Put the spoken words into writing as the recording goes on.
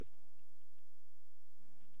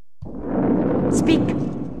speak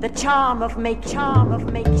the charm of make, charm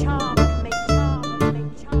of make, charm of make, charm of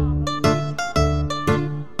make, charm of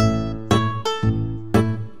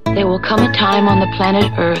make. There will come a time on the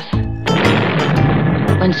planet Earth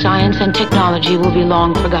when science and technology will be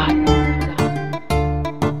long forgotten.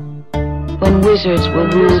 When wizards will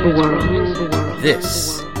rule the world.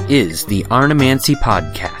 This is the Arnemancy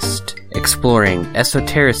Podcast, exploring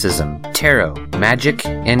esotericism, tarot, magic,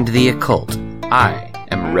 and the occult. I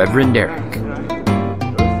am Reverend Eric.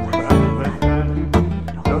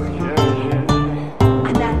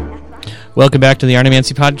 Welcome back to the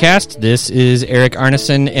Arnemancy Podcast. This is Eric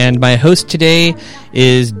Arneson, and my host today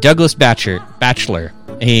is Douglas Batchelor,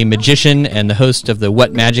 a magician and the host of the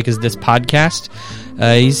What Magic Is This podcast.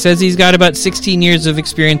 He says he's got about 16 years of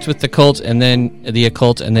experience with the occult, and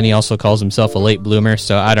then he also calls himself a late bloomer,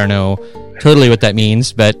 so I don't know totally what that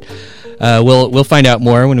means, but we'll find out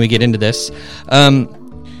more when we get into this.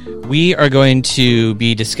 We are going to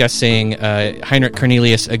be discussing Heinrich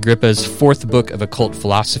Cornelius Agrippa's fourth book of occult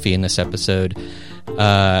philosophy in this episode,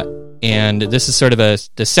 and this is sort of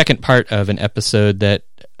the second part of an episode that...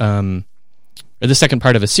 or the second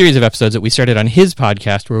part of a series of episodes that we started on his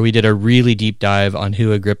podcast, where we did a really deep dive on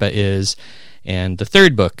who Agrippa is and the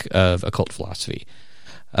third book of occult philosophy.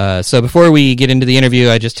 So before we get into the interview,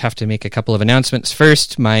 I just have to make a couple of announcements.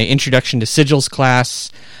 First, my Introduction to Sigils class.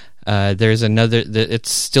 There's another, it's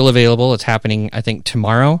still available. It's happening, I think,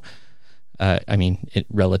 tomorrow.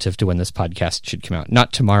 Relative to when this podcast should come out.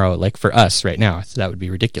 Not tomorrow, like for us right now. So that would be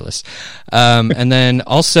ridiculous. And then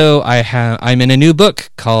also I'm in a new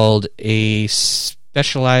book called A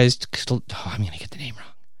Specialized... I'm going to get the name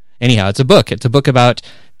wrong. Anyhow, it's a book. It's a book about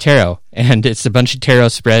tarot. And it's a bunch of tarot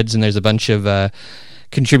spreads, and there's a bunch of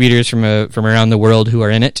contributors from around the world who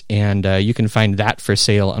are in it. And you can find that for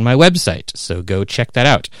sale on my website. So go check that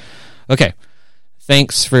out. Okay.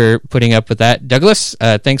 Thanks for putting up with that, Douglas.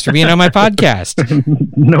 Thanks for being on my podcast.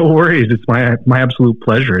 No worries. It's my absolute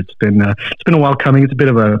pleasure. It's been a while coming. It's a bit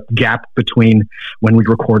of a gap between when we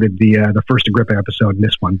recorded the first Agrippa episode and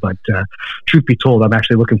this one. But truth be told, I'm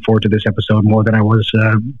actually looking forward to this episode more than I was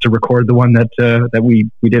to record the one that we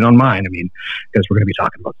did on mine. I mean, because we're going to be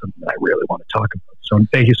talking about something that I really want to talk about. So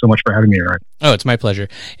thank you so much for having me, Eric. Oh, it's my pleasure.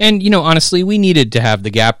 And, honestly, we needed to have the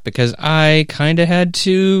gap because I kind of had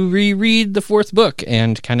to reread the fourth book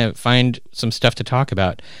and kind of find some stuff to talk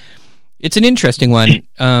about. It's an interesting one.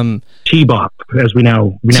 T-Bop, as we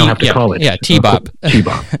now have to call it. Yeah, T-Bop.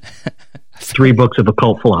 T-Bop. 3 books of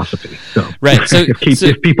occult philosophy. So, right. So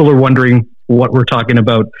if people are wondering what we're talking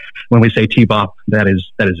about when we say T-Bop, that is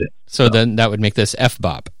it. So then that would make this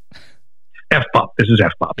F-Bop. F-Bop. This is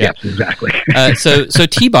F-Bop. Yeah. Yes, exactly. So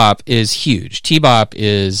T-Bop is huge. T-Bop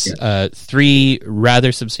is 3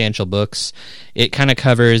 rather substantial books. It kind of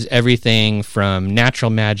covers everything from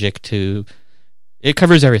natural magic to... It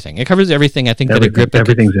covers everything. I think that Agrippa...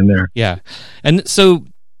 Everything's in there. Yeah. And so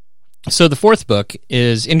the fourth book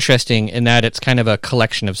is interesting in that it's kind of a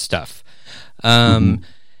collection of stuff. And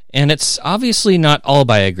it's obviously not all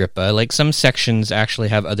by Agrippa. Like, some sections actually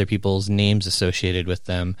have other people's names associated with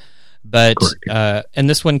them. But and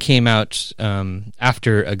this one came out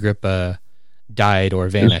after Agrippa died or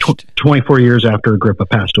vanished. 24 years after Agrippa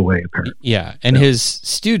passed away, apparently. Yeah, and his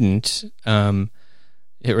student, or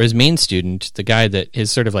his main student, the guy that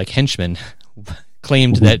his sort of like henchman,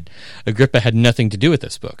 claimed that Agrippa had nothing to do with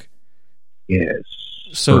this book. Yes.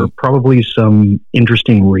 So for probably some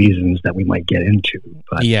interesting reasons that we might get into.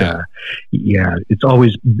 But it's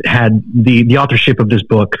always had the authorship of this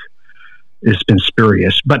book. It's been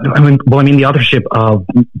spurious, but the authorship of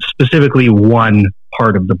specifically one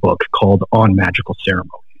part of the book called On Magical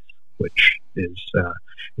Ceremonies, which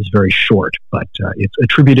is very short, but it's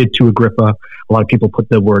attributed to Agrippa. A lot of people put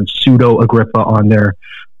the word pseudo Agrippa on there,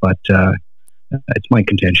 but it's my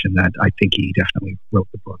contention that I think he definitely wrote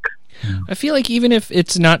the book. I feel like even if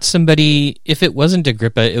it's not somebody, if it wasn't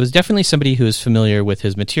Agrippa, it was definitely somebody who was familiar with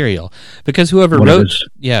his material, because whoever wrote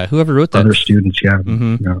that, other students, yeah.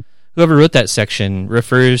 Whoever wrote that section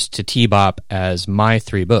refers to T-Bop as my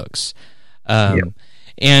 3 books.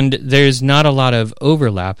 And there's not a lot of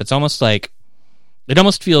overlap. It almost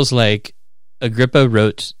feels like Agrippa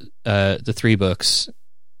wrote the 3 books,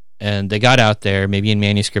 and they got out there, maybe in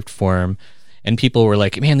manuscript form, and people were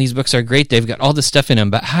like, man, these books are great. They've got all this stuff in them,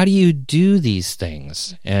 but how do you do these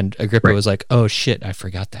things? And Agrippa was like, oh, shit, I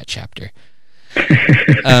forgot that chapter.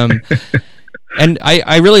 And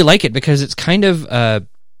I really like it because it's kind of...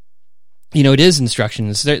 it is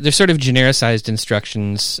instructions. They're sort of genericized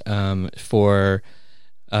instructions for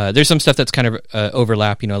There's some stuff that's kind of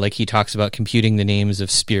overlap, like he talks about computing the names of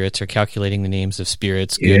spirits or calculating the names of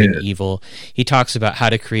spirits, good and evil. He talks about how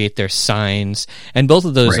to create their signs, and both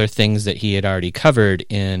of those are things that he had already covered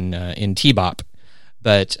in T-Bop.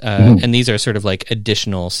 But and these are sort of like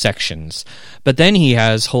additional sections. But then he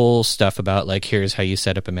has whole stuff about like, here's how you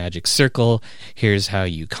set up a magic circle, here's how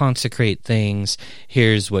you consecrate things,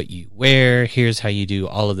 here's what you wear, here's how you do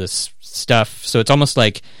all of this stuff. So it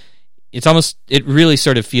really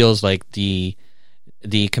sort of feels like the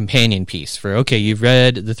companion piece for, okay, you've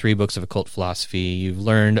read the 3 books of occult philosophy, you've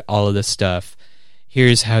learned all of this stuff,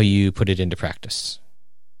 here's how you put it into practice.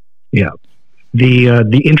 Yeah.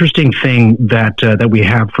 The interesting thing that we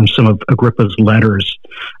have from some of Agrippa's letters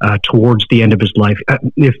towards the end of his life,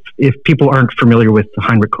 if people aren't familiar with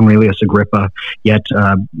Heinrich Cornelius Agrippa yet,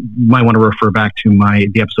 might want to refer back to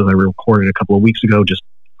the episode that I recorded a couple of weeks ago, just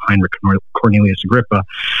Heinrich Cornelius Agrippa,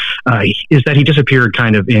 is that he disappeared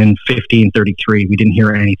kind of in 1533. We didn't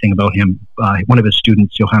hear anything about him. One of his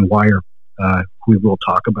students, Johann Weyer, who we will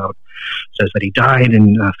talk about, says that he died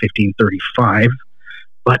in 1535.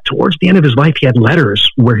 But towards the end of his life, he had letters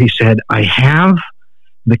where he said, I have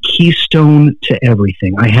the keystone to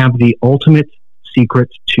everything. I have the ultimate secret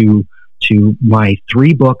to my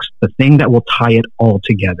 3 books, the thing that will tie it all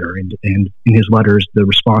together. And in his letters, the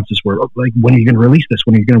responses were like, when are you going to release this?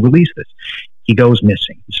 When are you going to release this? He goes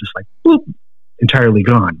missing. It's just like, boop, entirely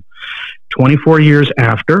gone. 24 years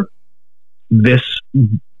after this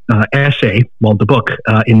essay, the book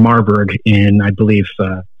in Marburg in, I believe,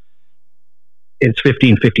 it's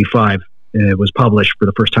 1555. It was published for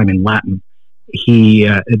the first time in Latin.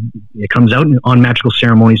 It comes out on Magical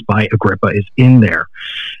Ceremonies by Agrippa, is in there.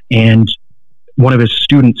 And one of his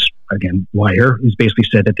students, again, Weyer, has basically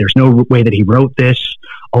said that there's no way that he wrote this,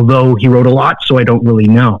 although he wrote a lot, so I don't really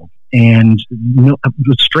know. And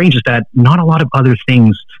what's strange is that not a lot of other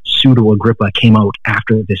things pseudo-Agrippa came out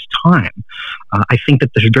after this time. I think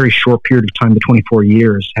that this very short period of time, the 24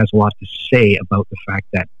 years, has a lot to say about the fact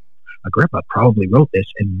that Agrippa probably wrote this,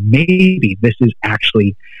 and maybe this is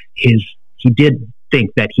actually he did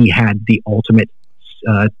think that he had the ultimate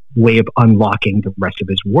way of unlocking the rest of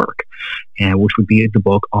his work, and which would be the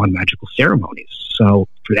book on magical ceremonies. So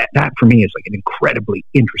for that for me is like an incredibly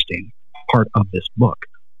interesting part of this book.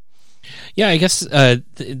 Yeah, I guess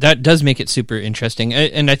that does make it super interesting.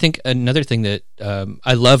 And I think another thing that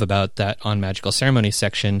I love about that on magical ceremonies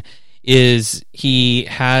section is he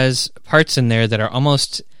has parts in there that are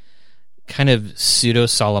almost kind of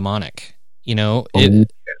pseudo-Solomonic,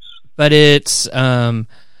 but it's the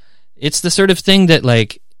sort of thing that,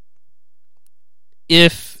 like,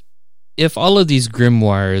 if all of these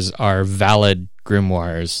grimoires are valid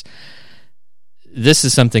grimoires, this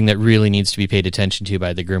is something that really needs to be paid attention to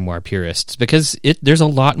by the grimoire purists, because there's a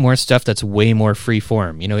lot more stuff that's way more free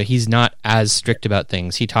form. He's not as strict about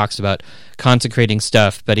things. He talks about consecrating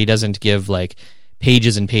stuff, but he doesn't give like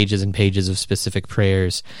pages and pages and pages of specific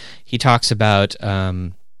prayers. He talks about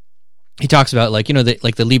like,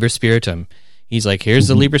 the Liber Spiritum. He's like, here's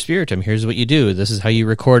the Liber Spiritum. Here's what you do. This is how you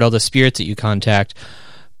record all the spirits that you contact.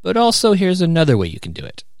 But also, here's another way you can do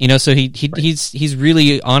it. So he's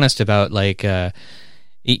really honest about, like,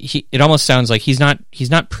 it almost sounds like he's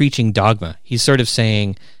not preaching dogma. He's sort of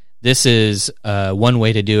saying, this is one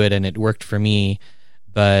way to do it, and it worked for me,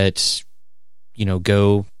 but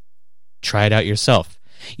go try it out yourself.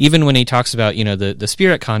 Even when he talks about the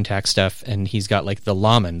spirit contact stuff, and he's got like the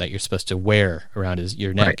lamen that you're supposed to wear around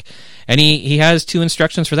your neck, right. And he has 2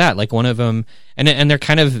 instructions for that. Like one of them, and they're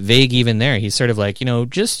kind of vague even there. He's sort of like,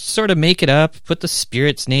 just sort of make it up, put the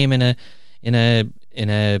spirit's name in a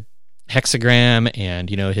hexagram, and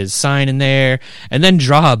his sign in there, and then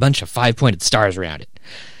draw a bunch of 5-pointed stars around it.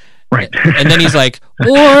 Right. And then he's like,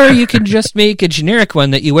 or you can just make a generic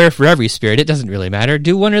one that you wear for every spirit. It doesn't really matter.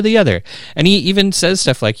 Do one or the other. And he even says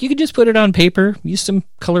stuff like, you can just put it on paper, use some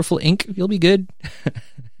colorful ink, you'll be good.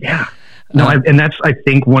 Yeah. No, and that's, I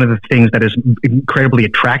think, one of the things that is incredibly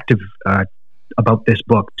attractive about this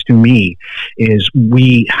book to me is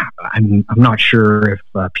I'm not sure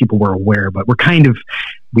if people were aware, but we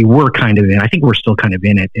were kind of in, I think we're still kind of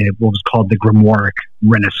in it, what was called the Grimoire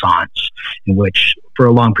Renaissance, in which for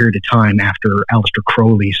a long period of time after Aleister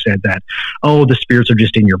Crowley said that, the spirits are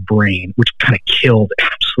just in your brain, which kind of killed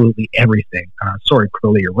absolutely everything. Sorry,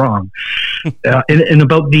 Crowley, you're wrong. And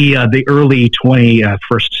about the early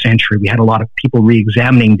 21st century, we had a lot of people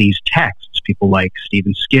re-examining these texts, people like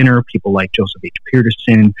Stephen Skinner, people like Joseph H.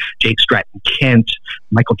 Peterson, Jake Stratton Kent,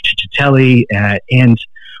 Michael Ciccitelli, and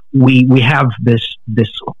we have this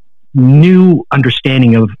new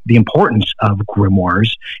understanding of the importance of grimoires.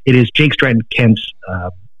 It is Jake Stratton Kent's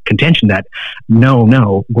contention that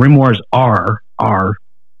no, grimoires are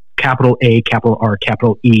capital A, capital R,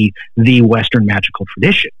 capital E, the Western magical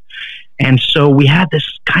tradition. And so we had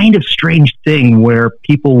this kind of strange thing where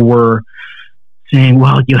people were saying,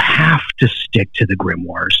 well, you have to stick to the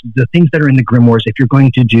grimoires. The things that are in the grimoires, if you're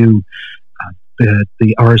going to do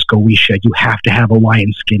the Ars Goetia, you have to have a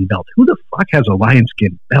lion skin belt. Who the fuck has a lion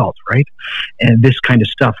skin belt, right? And this kind of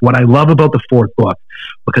stuff. What I love about the fourth book,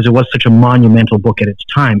 because it was such a monumental book at its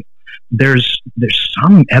time, there's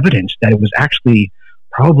some evidence that it was actually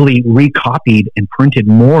probably recopied and printed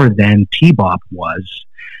more than T-Bop was.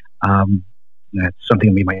 That's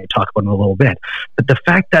something we might talk about in a little bit. But the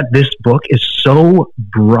fact that this book is so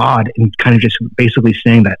broad and kind of just basically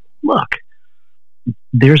saying that, look,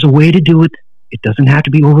 there's a way to do it. It doesn't have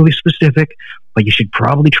to be overly specific, but you should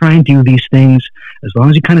probably try and do these things. As long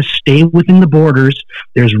as you kind of stay within the borders,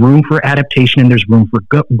 there's room for adaptation and there's room for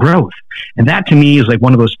growth. And that to me is like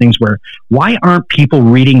one of those things where, why aren't people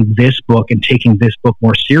reading this book and taking this book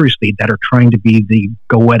more seriously that are trying to be the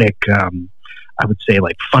Goetic, I would say,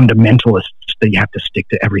 like fundamentalists that you have to stick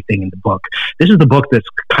to everything in the book. This is the book that's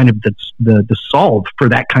kind of the solve for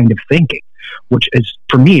that kind of thinking, which is,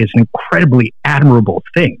 for me, is an incredibly admirable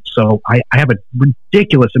thing. So I have a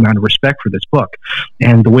ridiculous amount of respect for this book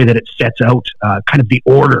and the way that it sets out kind of the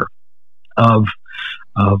order of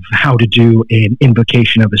how to do an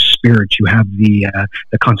invocation of a spirit. You have the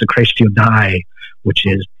Consecratio Dei, which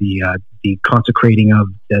is the consecrating of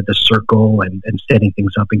the circle and setting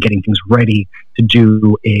things up and getting things ready to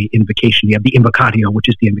do a invocation. You have the Invocatio, which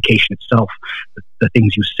is the invocation itself, the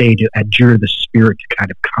things you say to adjure the spirit to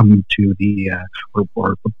kind of come to the,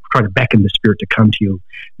 or try to beckon the spirit to come to you.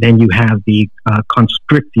 Then you have the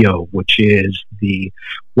Conscriptio, which is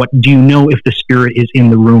what do you know if the spirit is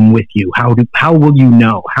in the room with you? How will you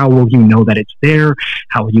know? How will you know that it's there?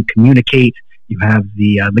 How will you communicate? You have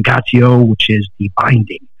the Legatio, which is the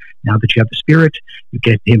binding. Now that you have the spirit, you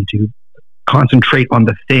get him to concentrate on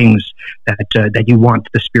the things that you want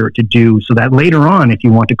the spirit to do, so that later on, if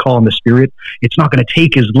you want to call on the spirit, it's not going to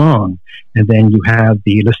take as long. And then you have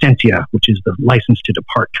the Licentia, which is the license to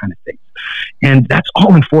depart kind of thing. And that's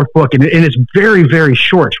all in fourth book. And it's very, very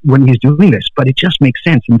short when he's doing this, but it just makes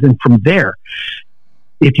sense. And then from there,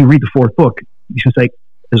 if you read the fourth book, it's just like,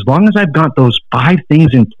 as long as I've got those 5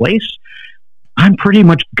 things in place, I'm pretty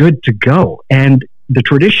much good to go. And the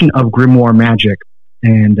tradition of grimoire magic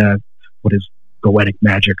and what is Goetic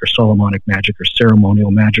magic or Solomonic magic or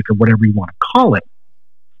ceremonial magic or whatever you want to call it,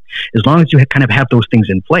 as long as you kind of have those things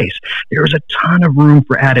in place, there's a ton of room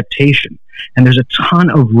for adaptation. And there's a ton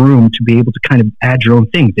of room to be able to kind of add your own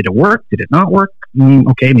thing. Did it work? Did it not work?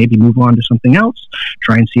 Okay, maybe move on to something else.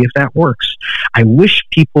 Try and see if that works. I wish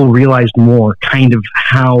people realized more kind of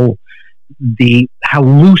how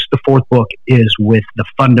loose the fourth book is with the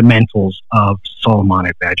fundamentals of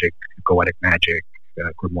Solomonic magic, Goetic magic,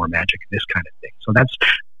 grimoire magic, this kind of thing. So that's,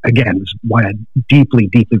 again, why I deeply,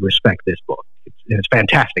 deeply respect this book. It's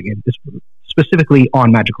fantastic. It's specifically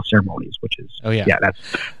on magical ceremonies, which is, that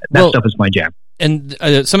stuff is my jam. And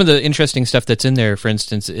some of the interesting stuff that's in there, for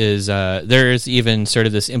instance, is there's even sort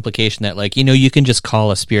of this implication that, like, you can just call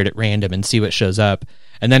a spirit at random and see what shows up.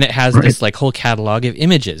 And then it has this like whole catalog of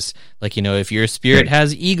images. Like, if your spirit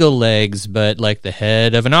has eagle legs, but like the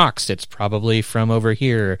head of an ox, it's probably from over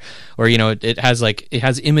here. Or, it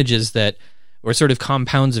has images that, or sort of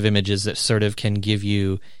compounds of images that sort of can give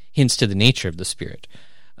you hints to the nature of the spirit.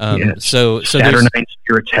 So Saturnine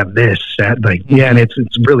spirits have this, and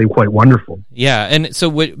it's really quite wonderful. Yeah. And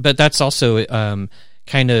so, but that's also,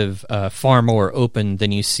 kind of far more open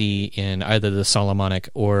than you see in either the Solomonic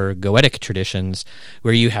or Goetic traditions,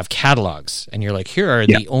 where you have catalogs and you're like, here are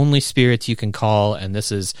the only spirits you can call, and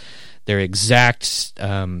this is their exact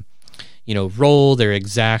role, their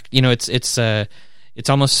exact, it's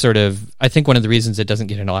almost sort of, I think one of the reasons it doesn't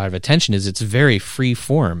get a lot of attention is it's very free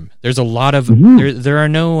form. There's a lot of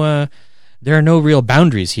there are no real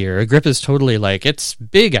boundaries here. Agrippa's totally like, it's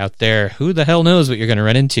big out there. Who the hell knows what you're going to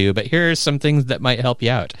run into? But here are some things that might help you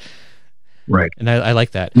out. Right. And I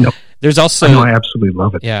like that. Nope. There's also, I absolutely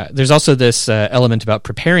love it. Yeah. There's also this element about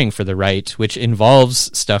preparing for the rite, which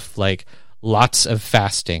involves stuff like lots of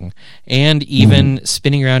fasting and even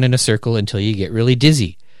spinning around in a circle until you get really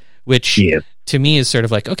dizzy, which to me is sort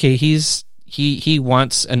of like, okay, he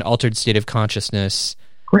wants an altered state of consciousness.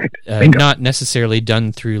 Correct. Not necessarily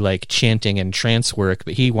done through like chanting and trance work,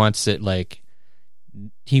 but he wants it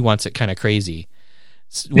kind of crazy,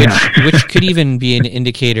 which could even be an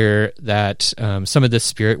indicator that some of this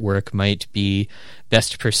spirit work might be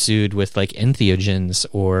best pursued with like entheogens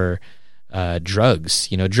or drugs,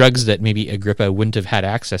 drugs that maybe Agrippa wouldn't have had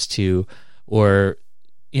access to, or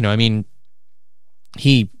I mean,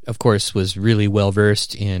 he, of course, was really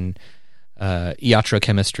well-versed in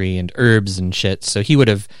iatrochemistry and herbs and shit, so he would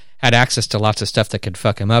have had access to lots of stuff that could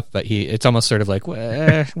fuck him up, but it's almost sort of like,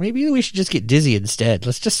 well, maybe we should just get dizzy instead.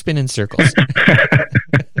 Let's just spin in circles.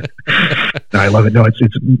 I love it. No, it's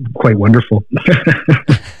quite wonderful.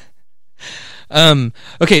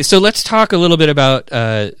 Okay, so let's talk a little bit about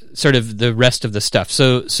sort of the rest of the stuff.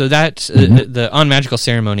 So that the On Magical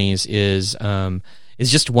Ceremonies is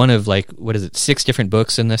just one of, like, what is it, 6 different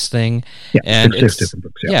books in this thing? Yeah, and six different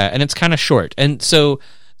books. Yeah, and it's kind of short. And so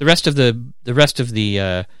the rest of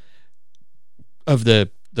the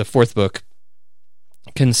fourth book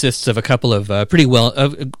consists of a couple of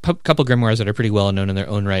couple grimoires that are pretty well known in their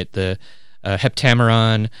own right. The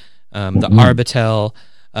Heptameron, the Arbatel.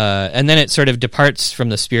 And then it sort of departs from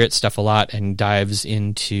the spirit stuff a lot and dives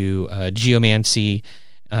into geomancy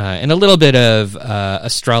and a little bit of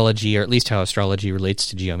astrology, or at least how astrology relates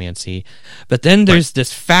to geomancy. But then there's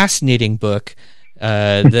this fascinating book,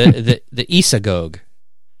 the Isagoge,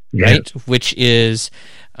 right? Which is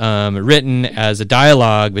written as a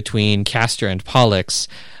dialogue between Castor and Pollux,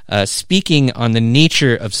 speaking on the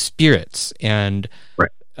nature of spirits and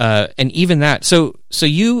even that. So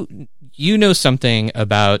you know something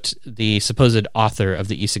about the supposed author of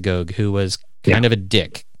the Isagoge, who was kind of a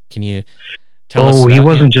dick. Can you tell us? He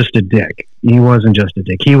wasn't just a dick. He wasn't just a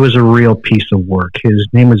dick. He was a real piece of work. His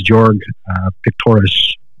name was Georg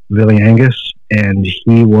Pictorius Villyangus, and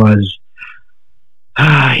he was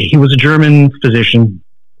a German physician,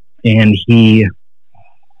 and he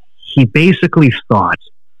basically thought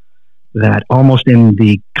that, almost in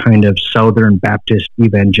the kind of Southern Baptist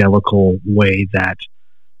evangelical way, that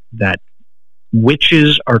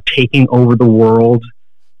witches are taking over the world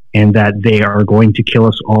and that they are going to kill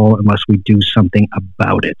us all unless we do something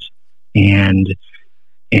about it. And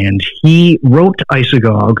he wrote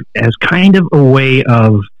Isagoge as kind of a way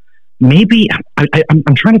of, maybe,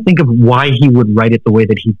 I'm trying to think of why he would write it the way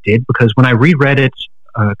that he did, because when I reread it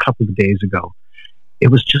a couple of days ago, it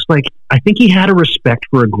was just like, I think he had a respect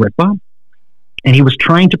for Agrippa, and he was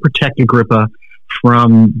trying to protect Agrippa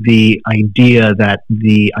from the idea that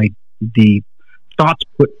the thoughts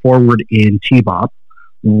put forward in Tebop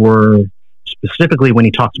were, specifically when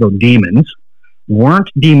he talks about demons, weren't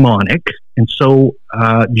demonic. And so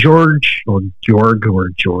George, who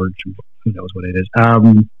knows what it is,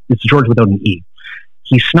 it's George without an E.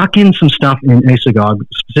 He snuck in some stuff in Isagoge,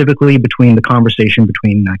 specifically between the conversation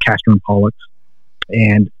between Castor and Pollux,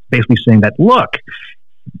 and basically saying that, look,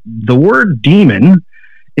 the word demon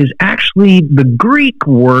is actually the Greek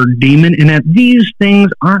word demon, and that these things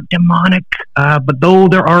aren't demonic, but though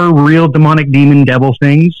there are real demonic demon devil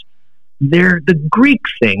things, they're the Greek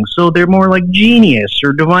things, so they're more like genius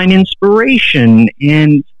or divine inspiration,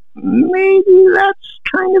 and maybe that's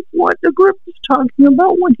kind of what Agrippa's talking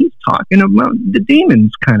about when he's talking about the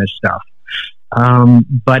demons kind of stuff.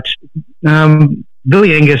 But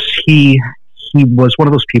Villyangus, he was one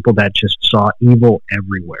of those people that just saw evil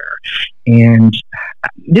everywhere. And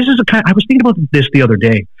this is I was thinking about this the other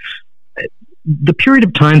day. The period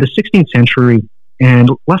of time, the 16th century, and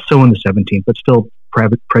less so in the 17th, but still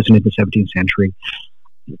present in the 17th century,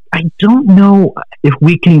 I don't know if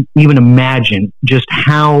we can even imagine just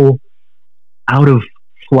how out of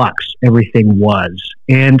flux everything was.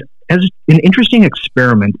 And as an interesting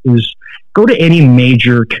experiment is, go to any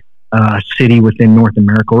major city within North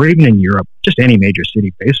America, or even in Europe, just any major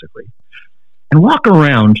city basically, and walk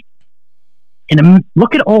around and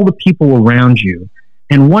look at all the people around you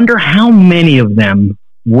and wonder how many of them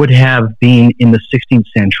would have been in the 16th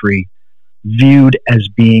century viewed as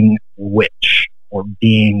being witch or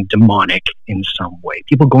being demonic in some way.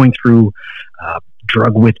 People going through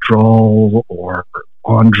drug withdrawal or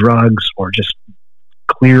on drugs or just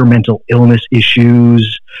clear mental illness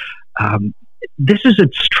issues. This is a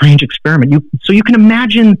strange experiment. So you can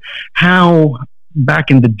imagine how back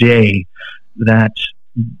in the day that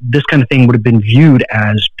this kind of thing would have been viewed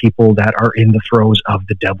as people that are in the throes of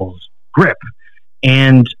the devil's grip.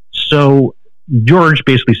 And so George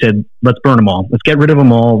basically said, let's burn them all. Let's get rid of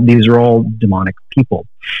them all. These are all demonic people.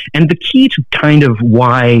 And the key to kind of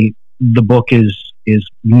why the book is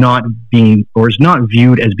not being, or is not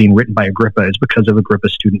viewed as being written by Agrippa, is because of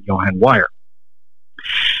Agrippa's student Johann Weyer.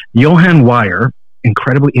 Johann Weyer,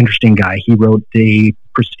 incredibly interesting guy. He wrote the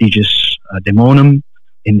prestigious Daemonum.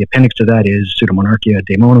 In the appendix to that is Pseudomonarchia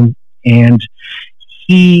Daemonum. And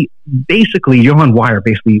Johann Weyer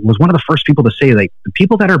basically was one of the first people to say, like, the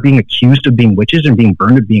people that are being accused of being witches and being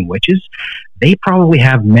burned of being witches, they probably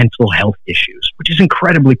have mental health issues, which is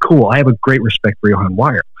incredibly cool. I have a great respect for Johann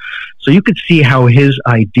Weyer. So you could see how his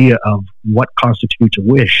idea of what constitutes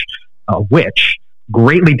a witch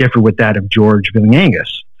greatly differed with that of George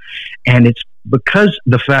Villagranges. And it's because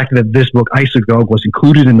the fact that this book, Isagoge, was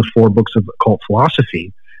included in the 4 books of occult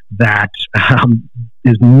philosophy that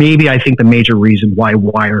is maybe, I think, the major reason why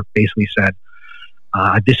Weyer basically said,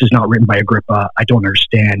 this is not written by Agrippa. I don't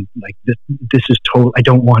understand. Like this is total. I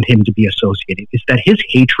don't want him to be associated. It's that his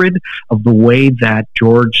hatred of the way that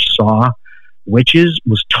George saw witches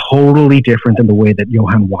was totally different than the way that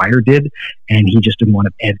Johann Weyer did, and he just didn't want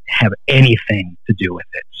to have anything to do with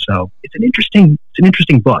it. So it's an interesting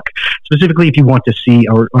book. Specifically, if you want to see,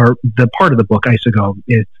 or the part of the book Isagoge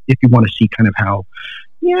is if you want to see kind of how,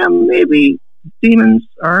 maybe demons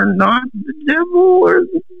are not the devil or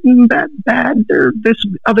bad. They're this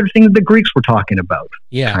other thing that the Greeks were talking about,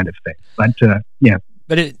 kind of thing. But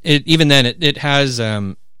But it even then it has,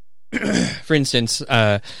 for instance,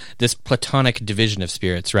 this Platonic division of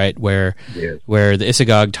spirits, right? Where the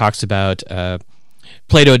Isagoge talks about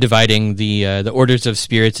Plato dividing the orders of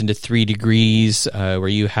spirits into 3 degrees, where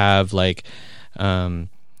you have like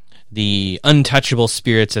the untouchable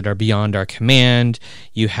spirits that are beyond our command.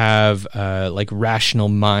 You have like rational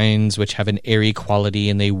minds, which have an airy quality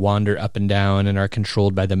and they wander up and down and are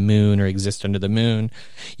controlled by the moon or exist under the moon.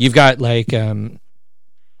 You've got like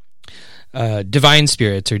divine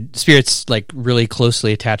spirits, or spirits like really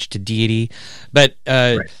closely attached to deity. But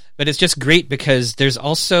it's just great because there's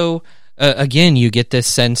also again, you get this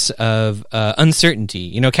sense of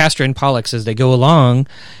uncertainty. Castor and Pollux, as they go along,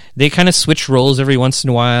 they kind of switch roles every once in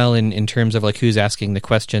a while in terms of like who's asking the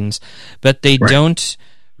questions, but they don't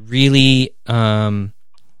really come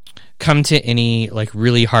to any like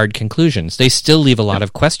really hard conclusions. They still leave a lot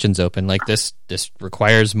of questions open. Like this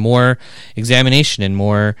requires more examination and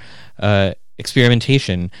more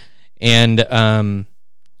experimentation, and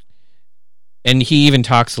he even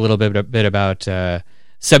talks a little bit about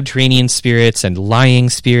subterranean spirits and lying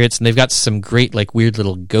spirits, and they've got some great like weird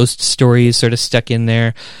little ghost stories sort of stuck in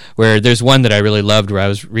there, where there's one that I really loved where I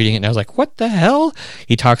was reading it and I was like, what the hell?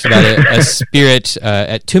 He talks about a spirit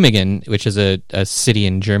at Tübingen, which is a city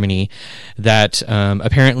in Germany, that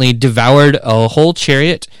apparently devoured a whole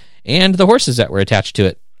chariot and the horses that were attached to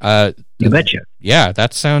it. You betcha. Yeah,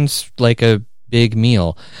 that sounds like a big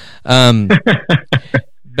meal.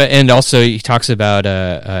 And also he talks about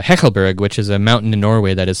Hechelberg, which is a mountain in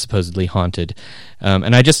Norway that is supposedly haunted.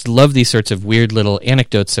 And I just love these sorts of weird little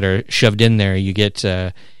anecdotes that are shoved in there. You get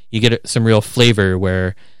some real flavor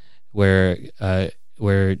where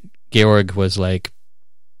Georg was like,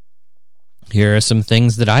 here are some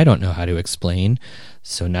things that I don't know how to explain,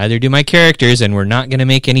 so neither do my characters, and we're not going to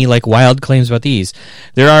make any like wild claims about these.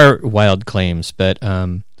 There are wild claims, but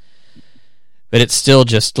it's still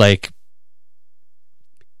just like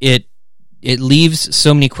it leaves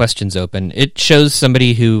so many questions open. It shows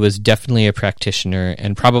somebody who was definitely a practitioner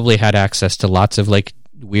and probably had access to lots of like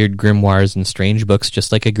weird grimoires and strange books,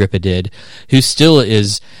 just like Agrippa did, who still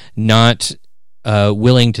is not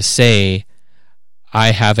willing to say,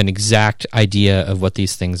 I have an exact idea of what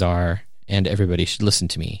these things are, and everybody should listen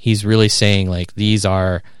to me. He's really saying like these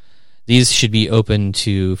should be open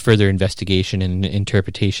to further investigation and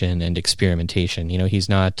interpretation and experimentation. He's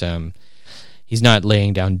not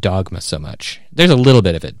laying down dogma so much. There's a little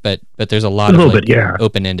bit of it, but there's a lot of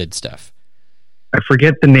open-ended stuff. I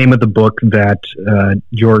forget the name of the book that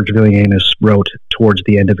George Villagranges wrote towards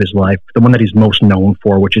the end of his life, the one that he's most known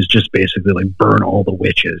for, which is just basically like burn all the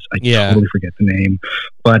witches. I totally forget the name.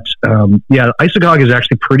 But Isagoge is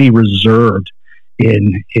actually pretty reserved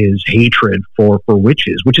in his hatred for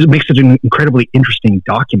witches, which makes it an incredibly interesting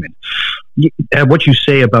document. What you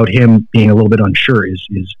say about him being a little bit unsure is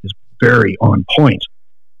very on point,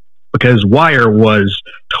 because Weyer was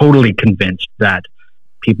totally convinced that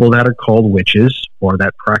people that are called witches or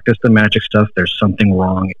that practice the magic stuff, there's something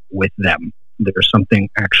wrong with them. There's something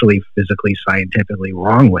actually physically, scientifically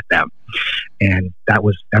wrong with them, and that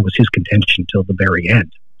was his contention till the very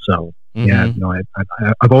end. So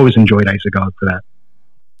I've always enjoyed Isagoge for that.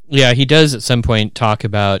 Yeah, he does at some point talk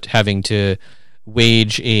about having to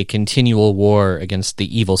wage a continual war against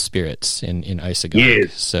the evil spirits in Isagoge.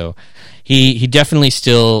 Yes. So he definitely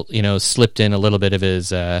still slipped in a little bit of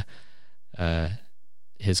his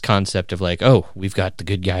concept of like, oh, we've got the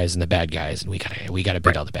good guys and the bad guys, and we gotta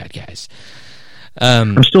beat all the bad guys.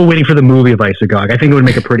 I'm still waiting for the movie of Isagoge. I think it would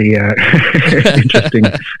make a pretty interesting.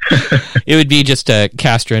 It would be just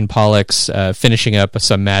Castor and Pollux finishing up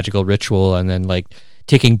some magical ritual and then like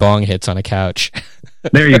taking bong hits on a couch.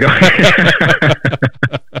 There you go.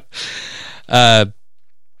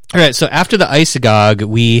 All right, so after the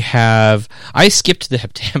Isagoge, I skipped the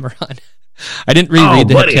Heptameron. I didn't reread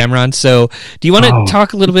the Heptameron, so do you want to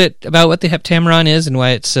talk a little bit about what the Heptameron is and why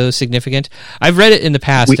it's so significant? I've read it in the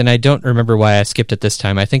past, and I don't remember why I skipped it this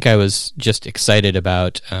time. I think I was just excited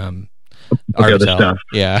about other stuff.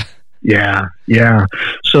 Yeah.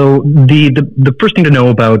 So the first thing to know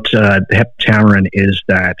about the Heptameron is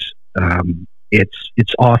that its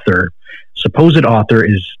supposed author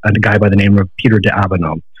is a guy by the name of Peter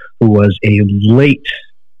d'Abano, who was a late,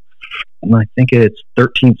 I think it's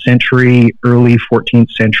 13th century, early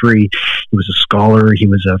 14th century. He was a scholar. He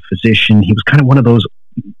was a physician. He was kind of one of those,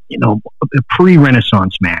 a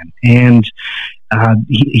pre-Renaissance man. And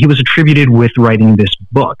he was attributed with writing this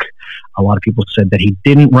book. A lot of people said that he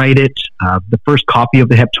didn't write it. The first copy of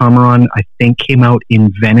the Heptameron, I think, came out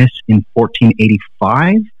in Venice in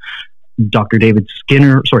 1485. Dr. Stephen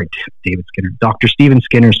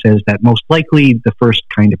Skinner says that most likely the first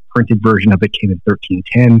kind of printed version of it came in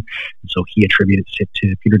 1310, and so he attributed it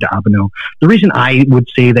to Peter d'Abano. The reason I would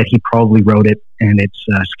say that he probably wrote it, and it's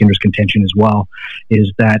Skinner's contention as well,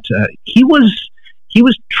 is that he was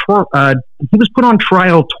put on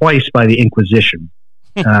trial twice by the Inquisition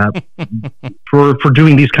for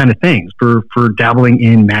doing these kind of things, for dabbling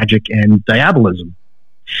in magic and diabolism.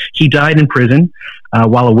 He died in prison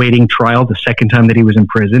while awaiting trial the second time that he was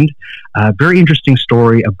imprisoned. Very interesting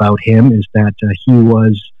story about him is that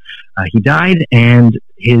he died and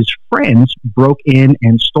his friends broke in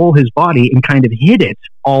and stole his body and kind of hid it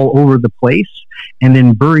all over the place and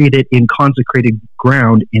then buried it in consecrated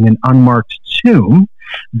ground in an unmarked tomb.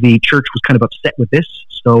 The church was kind of upset with this,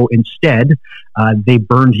 so instead they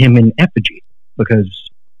burned him in effigy because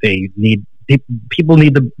people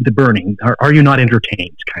need the burning. Are you not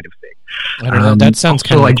entertained, kind of thing? I don't know. That sounds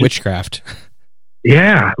kind of like witchcraft.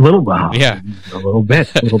 Yeah, a little bit.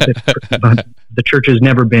 But the church has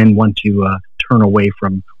never been one to turn away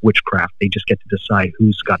from witchcraft. They just get to decide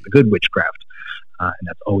who's got the good witchcraft, and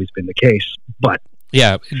that's always been the case. But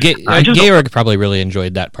yeah, Georg probably really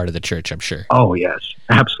enjoyed that part of the church, I'm sure. Oh yes,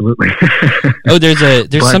 absolutely. I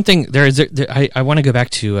want to go back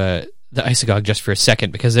to the Isagoge just for a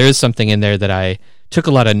second, because there is something in there that I took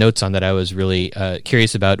a lot of notes on that I was really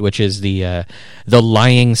curious about, which is the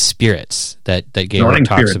lying spirits that Georg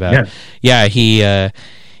talks about. Yeah, he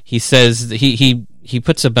says he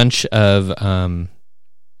puts a bunch of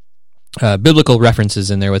biblical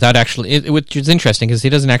references in there without actually, which is interesting because he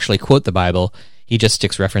doesn't actually quote the Bible. He just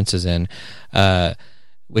sticks references in,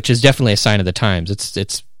 which is definitely a sign of the times.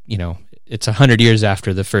 It's 100 years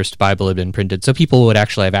after the first Bible had been printed, so people would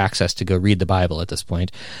actually have access to go read the Bible at this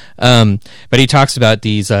point. But he talks about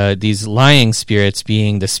these lying spirits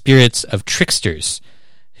being the spirits of tricksters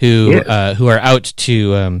who are out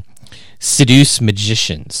to seduce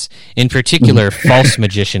magicians, in particular false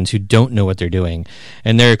magicians who don't know what they're doing,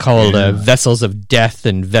 and they're called vessels of death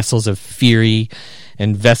and vessels of fury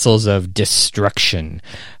and vessels of destruction.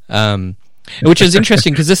 Which is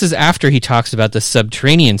interesting because this is after he talks about the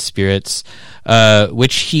subterranean spirits,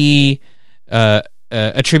 which he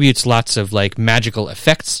attributes lots of like magical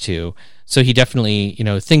effects to. So he definitely,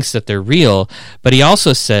 thinks that they're real, but he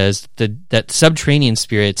also says that subterranean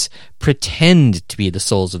spirits pretend to be the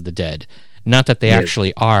souls of the dead, not that they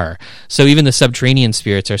actually are. So even the subterranean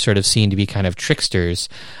spirits are sort of seen to be kind of tricksters,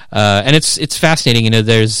 and it's fascinating.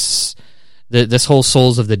 There's this whole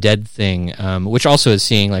souls of the dead thing, which also is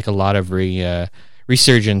seeing like a lot of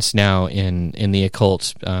resurgence now in the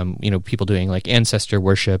occult. People doing like ancestor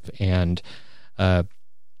worship and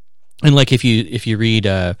like if you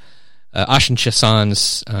read Ashen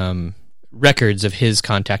Chassan's records of his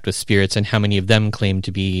contact with spirits and how many of them claim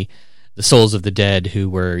to be the souls of the dead who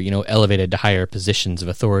were elevated to higher positions of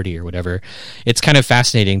authority or whatever, it's kind of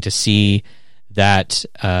fascinating to see that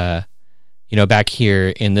back here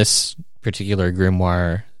in this particular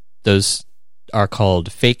grimoire, those are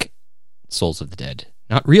called fake souls of the dead,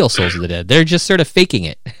 not real souls of the dead. They're just sort of faking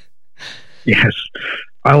it. Yes.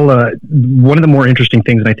 One of the more interesting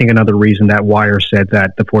things, and I think another reason that Wire said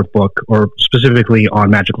that the fourth book, or specifically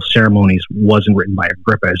on magical ceremonies, wasn't written by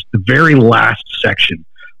Agrippa, is the very last section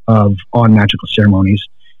on magical ceremonies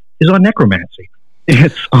is on necromancy.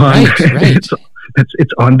 It's on right.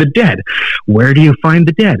 It's on the dead. Where do you find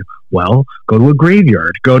the dead? Well, go to a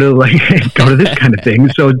graveyard. Go to this kind of thing.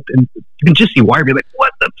 So you can just see Wire be like,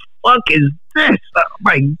 "What the fuck is this? Oh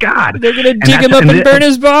my god!" They're gonna dig him up and burn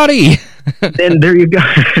his body. Then there you go.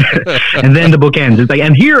 And then the book ends. It's like,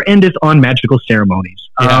 and here endeth on magical ceremonies.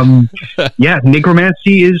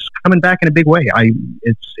 Necromancy is coming back in a big way.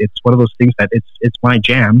 It's one of those things that it's my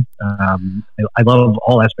jam. I love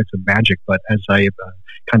all aspects of magic, but as I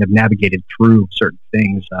kind of navigated through certain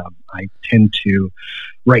things. I tend to,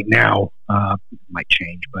 right now, might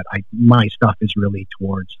change, but my stuff is really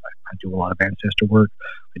towards, I do a lot of ancestor work.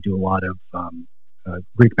 I do a lot of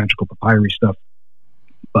Greek magical papyri stuff,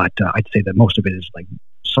 but I'd say that most of it is like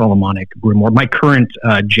Solomonic grimoire. My current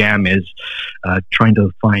jam is trying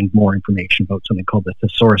to find more information about something called the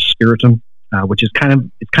Thesaurus Spiritum, which is kind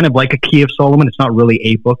of like a Key of Solomon. It's not really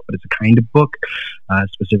a book, but it's a kind of book,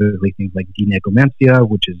 specifically things like De Negomentia,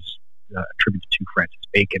 which is attributed to Francis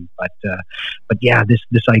Bacon. But yeah,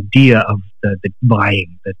 this idea of the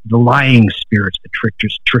lying spirits, the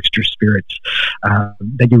trickster spirits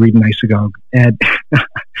that you read in Isagoge, and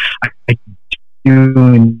I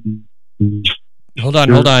do. Hold on.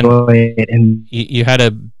 And you had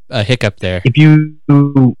a hiccup there.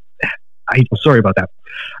 Sorry about that.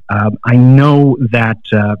 I know that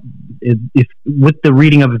if with the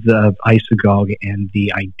reading of Isagoge and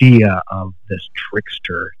the idea of this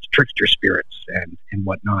trickster spirits and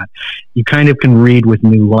whatnot, you kind of can read with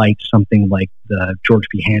new light something like the George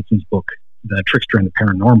P. Hansen's book, The Trickster and the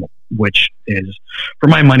Paranormal, which is, for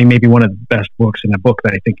my money, maybe one of the best books, and a book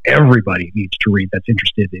that I think everybody needs to read that's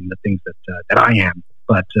interested in the things that I am.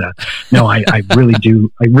 But no, I really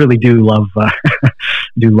do. I really do love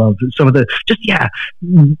do love some of the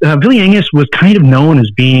Villena was kind of known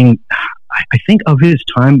as being, I think, of his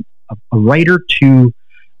time, a writer to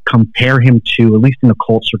compare him to, at least in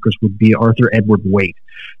occult circles, would be Arthur Edward Waite.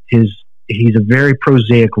 He's a very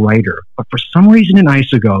prosaic writer, but for some reason in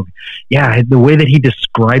Isagoge, the way that he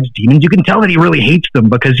describes demons, you can tell that he really hates them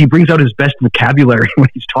because he brings out his best vocabulary when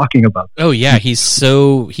he's talking about them. Oh yeah, he's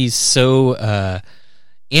so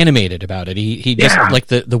animated about it. He just like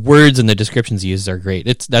the words and the descriptions he uses are great.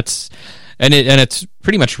 It's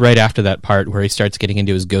pretty much right after that part where he starts getting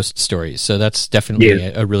into his ghost stories. So that's definitely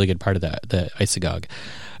a really good part of the Isagoge.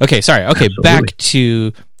 Okay, sorry. Okay, absolutely. Back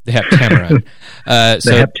to the Heptameron.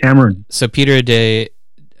 Heptameron. So Peter de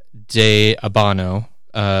Abano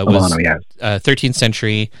was 13th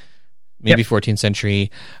century, maybe 14th century,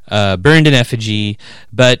 burned in effigy.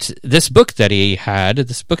 But this book that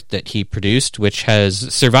he produced, which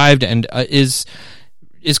has survived and is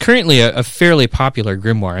currently a fairly popular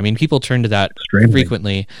grimoire. I mean, people turn to that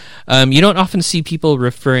frequently. You don't often see people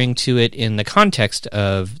referring to it in the context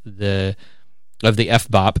of the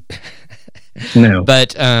FBOP. No,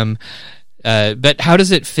 but how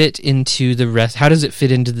does it fit into the rest? How does it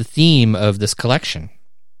fit into the theme of this collection?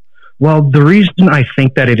 Well, the reason I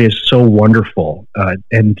think that it is so wonderful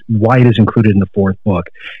and why it is included in the fourth book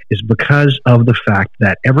is because of the fact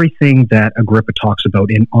that everything that Agrippa talks about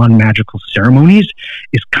on magical ceremonies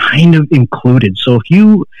is kind of included. So if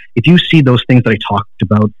you see those things that I talked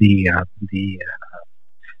about, the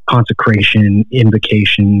consecration,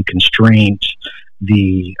 invocation, constraint,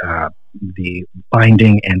 the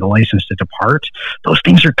binding, and the license to depart, those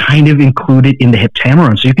things are kind of included in the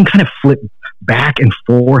Heptameron. So you can kind of flip back and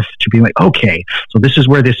forth to be like, okay, so this is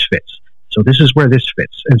where this fits. So this is where this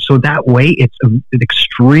fits. And so that way it's an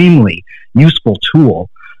extremely useful tool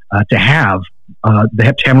to have. The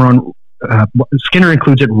Heptameron, Skinner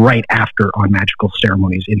includes it right after on magical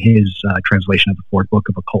ceremonies in his translation of the fourth book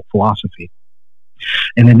of occult philosophy.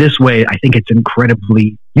 And in this way, I think it's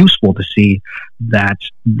incredibly useful to see that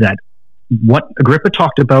what Agrippa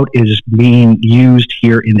talked about is being used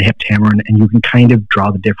here in the Heptameron, and you can kind of draw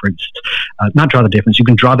the difference. Not draw the difference, you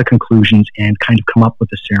can draw the conclusions and kind of come up with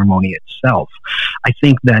the ceremony itself. I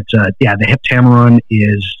think that, the Heptameron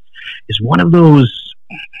is one of those,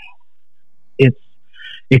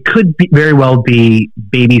 it could very well be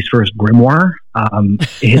baby's first grimoire.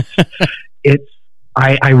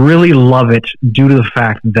 I really love it due to the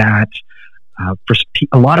fact that for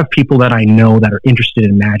a lot of people that I know that are interested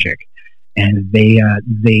in magic, and they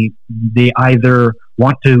either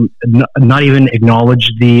want to not even acknowledge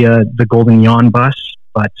the Golden Yawn bus,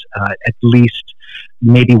 but at least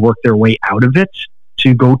maybe work their way out of it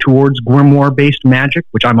to go towards grimoire-based magic,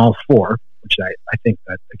 which I'm all for. Which I think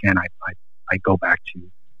that, again, I go back to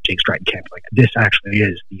Jake Stratton Kent. Like, this actually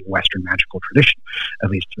is the Western magical tradition, at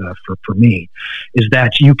least for me, is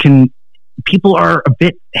that people are a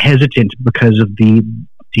bit hesitant because of the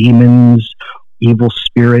demons, evil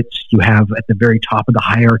spirits. You have at the very top of the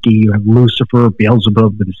hierarchy, you have Lucifer,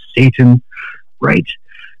 Beelzebub, and Satan, right?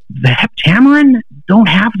 The Heptameron don't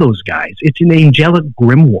have those guys. It's an angelic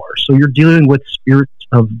grimoire. So you're dealing with spirits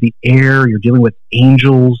of the air, you're dealing with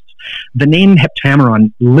angels. The name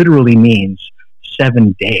Heptameron literally means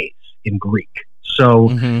 7 days in Greek. So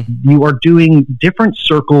you are doing different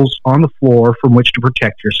circles on the floor from which to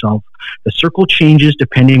protect yourself. The circle changes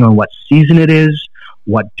depending on what season it is,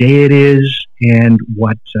 what day it is, and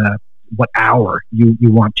what what hour you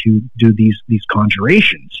want to do these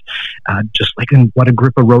conjurations. Just like in what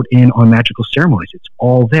Agrippa wrote in On Magical Ceremonies, it's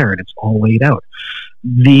all there and it's all laid out.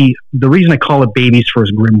 The reason I call it Baby's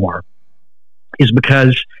First Grimoire is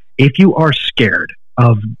because if you are scared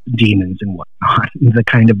of demons and whatnot, the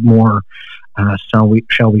kind of more, shall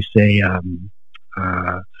we say,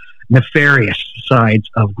 nefarious sides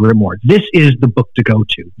of Grimoire, this is the book to go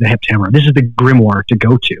to, the Heptameron. This is the Grimoire to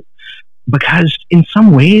go to. Because in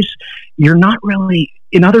some ways, you're not really,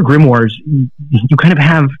 in other grimoires, you kind of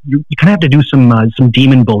have to do some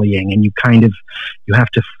demon bullying, and you have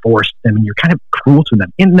to force them, and you're kind of cruel to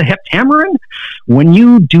them. In the Heptameron, when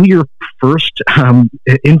you do your first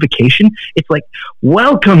invocation, it's like,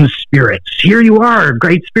 welcome spirits, here you are,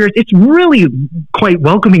 great spirits. It's really quite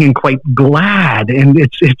welcoming and quite glad, and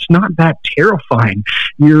it's not that terrifying.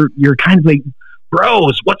 You're kind of like,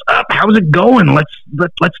 bros, what's up? How's it going? Let's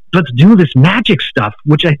do this magic stuff,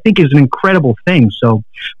 which I think is an incredible thing. So,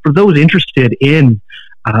 for those interested in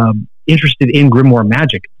Grimoire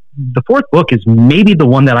magic, the fourth book is maybe the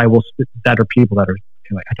one that are people that are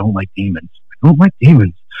like, I don't like demons.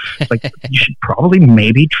 Like, you should probably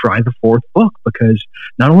maybe try the fourth book, because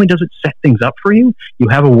not only does it set things up for you, you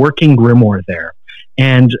have a working Grimoire there.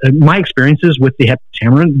 And my experiences with the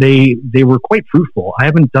Heptameron, they were quite fruitful. I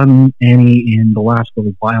haven't done any in the last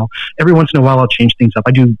little while. Every once in a while, I'll change things up.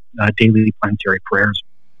 I do daily planetary prayers.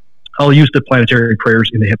 I'll use the planetary prayers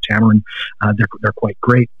in the Heptameron. They're quite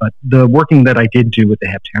great. But the working that I did do with the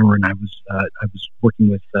Heptameron, I was working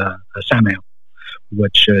with Samael,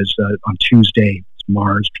 which is on Tuesday. It's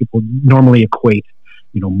Mars. People normally equate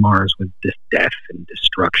Mars with death and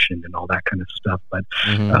destruction and all that kind of stuff. But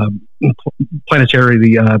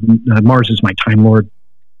planetary, Mars is my Time Lord.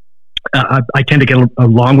 I tend to get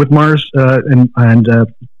along with Mars and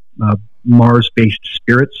Mars-based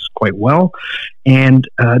spirits quite well, and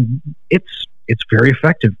it's very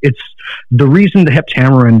effective. It's the reason the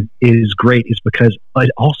Heptameron is great is because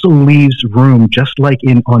it also leaves room, just like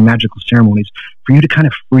on Magical Ceremonies, for you to kind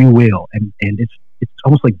of freewheel, and it's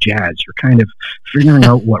almost like jazz. You're kind of figuring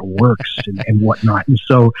out what works and whatnot. And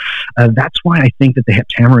so that's why I think that the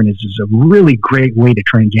Heptameron is a really great way to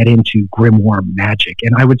try and get into Grimoire magic.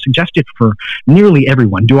 And I would suggest it for nearly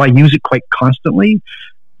everyone. Do I use it quite constantly?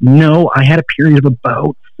 No, I had a period of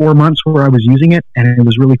about 4 months where I was using it, and it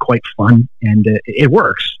was really quite fun, and it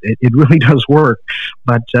works. It really does work.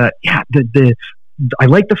 But I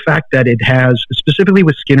like the fact that it has, specifically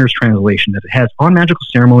with Skinner's translation, that it has On Magical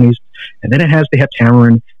Ceremonies, and then it has the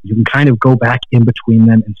Heptameron. You can kind of go back in between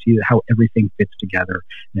them and see how everything fits together.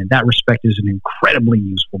 And in that respect, is an incredibly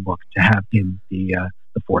useful book to have in the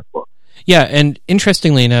fourth book. Yeah, and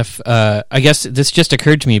interestingly enough, I guess this just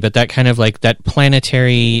occurred to me, but that kind of like that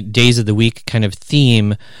planetary days of the week kind of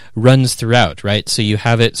theme runs throughout, right? So you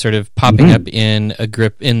have it sort of popping up in a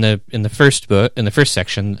grip in the first book, in the first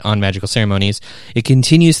section on Magical Ceremonies. It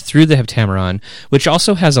continues through the Heptameron, which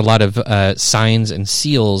also has a lot of signs and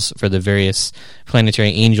seals for the various planetary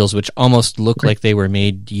angels, which almost look like they were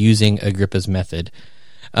made using Agrippa's method.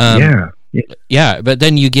 Yeah, but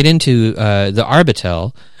then you get into the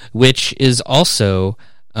Arbitel, which is also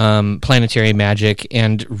planetary magic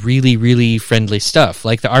and really, really friendly stuff.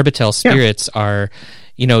 Like the Arbitel spirits are,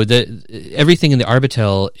 everything in the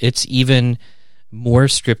Arbitel, it's even more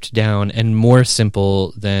stripped down and more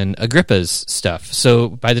simple than Agrippa's stuff. So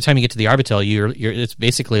by the time you get to the Arbitel, it's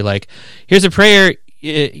basically like, here's a prayer.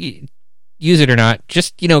 Use it or not,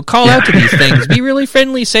 just call out to these things. Be really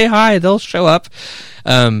friendly. Say hi. They'll show up.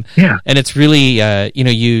 And it's really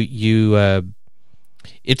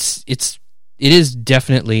it is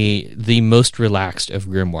definitely the most relaxed of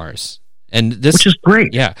grimoires, and this, which is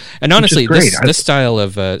great. Yeah, and honestly, this style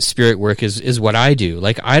of spirit work is what I do.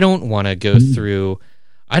 Like, I don't want to go through.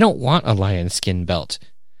 I don't want a lion skin belt.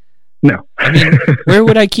 No, I mean, where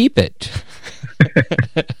would I keep it?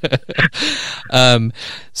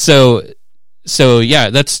 So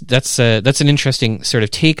yeah, that's an interesting sort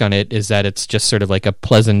of take on it, is that it's just sort of like a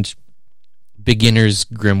pleasant beginner's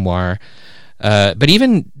grimoire. But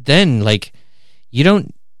even then, like, you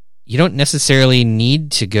don't necessarily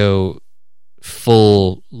need to go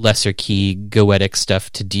full lesser key goetic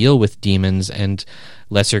stuff to deal with demons and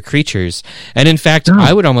lesser creatures. And in fact,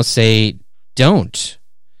 I would almost say don't.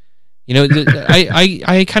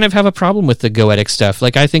 I kind of have a problem with the goetic stuff.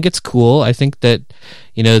 Like, I think it's cool. I think that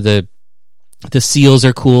the seals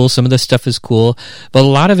are cool. Some of the stuff is cool, but a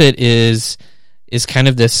lot of it is kind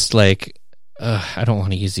of this, like, I don't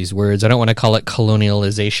want to use these words. I don't want to call it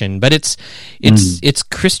colonialization, but it's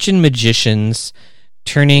Christian magicians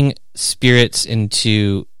turning spirits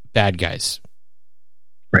into bad guys.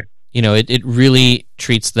 Right. it really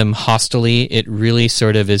treats them hostilely. It really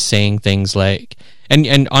sort of is saying things like,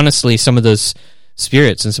 and honestly, some of those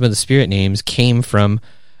spirits and some of the spirit names came from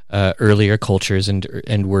earlier cultures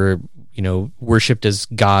and were worshipped as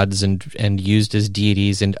gods and used as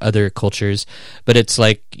deities in other cultures. But it's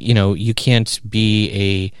like, you can't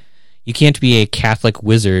be a Catholic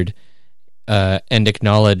wizard and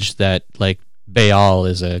acknowledge that like Baal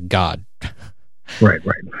is a god. Right.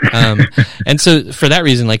 And so for that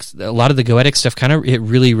reason, like a lot of the Goetic stuff it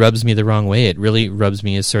really rubs me the wrong way. It really rubs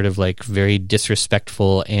me as sort of like very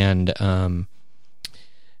disrespectful and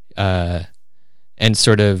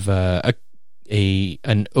sort of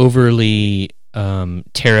an overly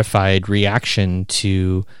terrified reaction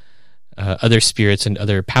to other spirits and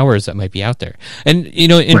other powers that might be out there. And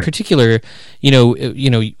in particular,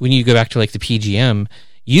 when you go back to like the PGM,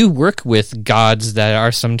 you work with gods that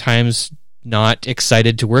are sometimes not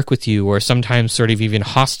excited to work with you, or sometimes sort of even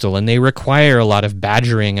hostile, and they require a lot of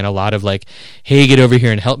badgering and a lot of like, hey, get over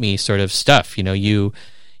here and help me sort of stuff. So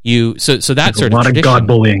that sort of a lot of god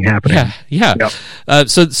bullying happening. Yeah. Yep.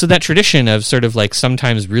 So that tradition of sort of like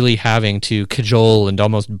sometimes really having to cajole and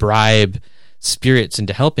almost bribe spirits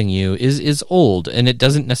into helping you is old, and it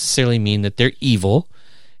doesn't necessarily mean that they're evil.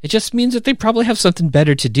 It just means that they probably have something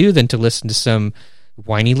better to do than to listen to some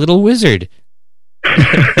whiny little wizard.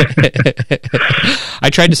 I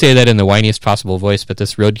tried to say that in the whiniest possible voice, but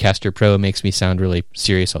this Rodecaster Pro makes me sound really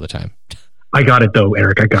serious all the time. I got it though,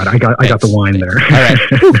 Eric. I got the wine there. All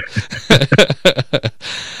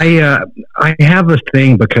right. I have a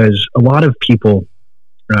thing because a lot of people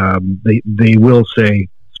they will say,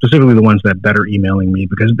 specifically the ones that are emailing me,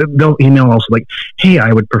 because they'll email also like, hey,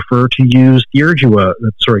 I would prefer to use Theurgia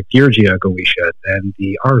Goetia than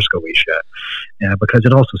the Ars Goetia, because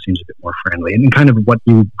it also seems a bit more friendly. And kind of what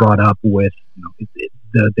you brought up with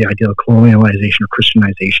the idea of colonialization or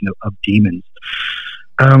Christianization of demons.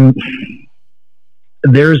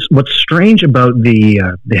 There's what's strange about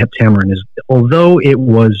the Heptameron is, although it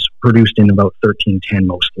was produced in about 1310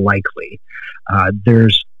 most likely,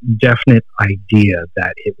 there's definite idea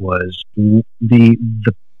that it was the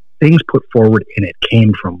things put forward in it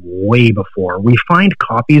came from way before. We find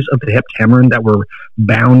copies of the Heptameron that were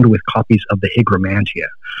bound with copies of the Hygromantia,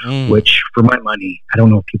 which, for my money, I don't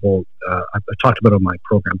know if people I've talked about it on my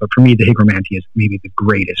program, but for me, the Hygromantia is maybe the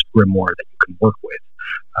greatest grimoire that you can work with.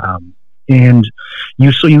 And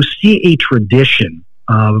you see a tradition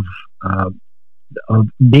of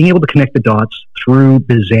being able to connect the dots through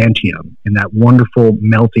Byzantium in that wonderful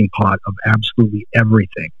melting pot of absolutely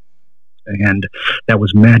everything. And that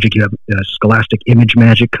was magic. You have scholastic image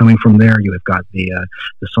magic coming from there. You have got the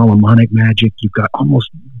Solomonic magic. You've got almost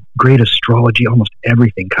great astrology, almost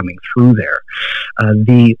everything coming through there.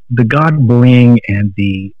 The god bullying and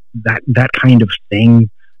that kind of thing,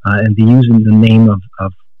 and the using the name of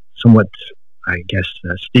somewhat, I guess,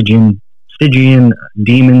 Stygian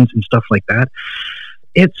demons and stuff like that.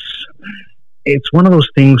 It's one of those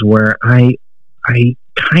things where I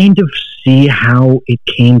kind of see how it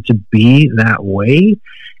came to be that way.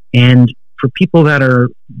 And for people that are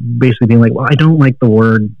basically being like, well, I don't like the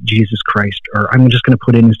word Jesus Christ, or I'm just going to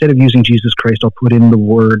put in, instead of using Jesus Christ, I'll put in the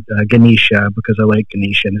word Ganesha because I like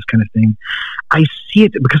Ganesha and this kind of thing. I see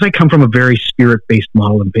it because I come from a very spirit-based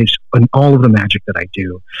model and based on all of the magic that I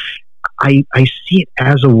do. I see it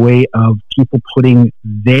as a way of people putting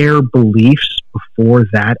their beliefs before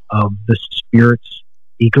that of the spirit's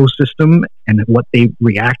ecosystem and what they've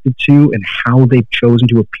reacted to and how they've chosen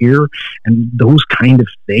to appear and those kind of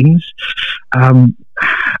things.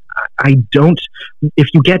 I don't,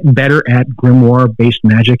 if you get better at grimoire-based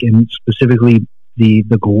magic and specifically the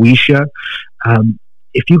Goetia,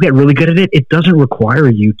 if you get really good at it, it doesn't require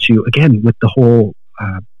you to, again, with the whole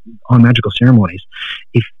on magical ceremonies,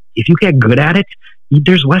 if you get good at it,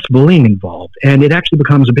 there's less bullying involved, and it actually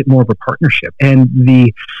becomes a bit more of a partnership. And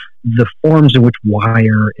the forms in which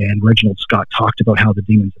Wire and Reginald Scott talked about how the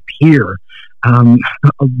demons appear,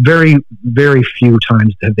 very, very few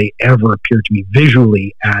times have they ever appeared to me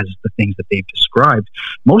visually as the things that they've described.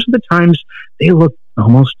 Most of the times, they look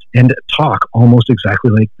almost and talk almost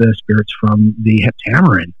exactly like the spirits from the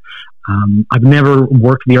Heptameron. I've never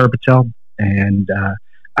worked the Arbitel, and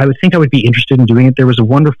I would think I would be interested in doing it. There was a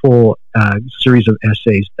wonderful series of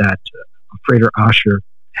essays that Frater Asher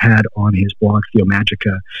had on his blog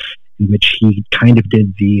Theomagica, in which he kind of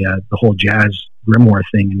did the whole jazz grimoire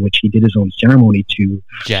thing, in which he did his own ceremony to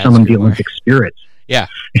summon the Olympic spirits. Yeah,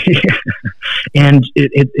 and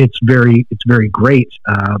it's very great.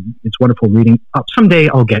 It's wonderful reading. Someday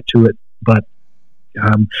I'll get to it, but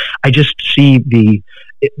I just see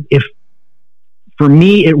if for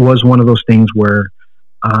me it was one of those things where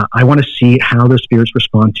I want to see how the spirits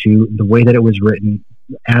respond to the way that it was written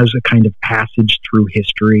as a kind of passage through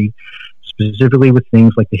history, specifically with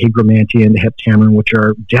things like the Hygromantia and the Heptameron, which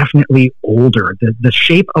are definitely older. The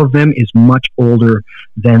shape of them is much older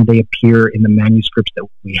than they appear in the manuscripts that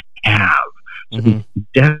we have.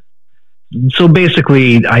 So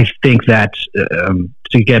basically, I think that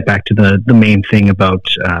to get back to the main thing about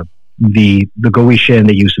the Goetia and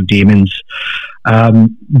the use of demons,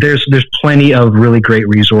 there's plenty of really great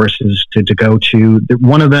resources to go to.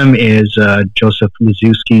 One of them is Joseph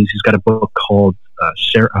Liszewski's. He's got a book called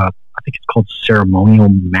I think it's called Ceremonial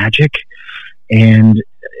Magic, and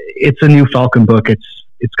it's a new Falcon book.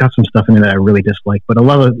 It's got some stuff in it that I really dislike, but a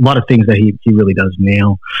lot of things that he really does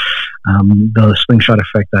nail. The slingshot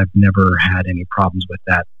effect, I've never had any problems with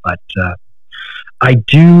that, but I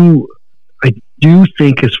do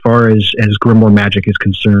think, as far as Grimoire magic is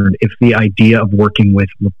concerned, if the idea of working with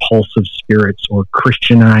repulsive spirits or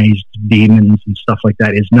Christianized demons and stuff like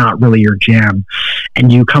that is not really your jam,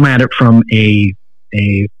 and you come at it from a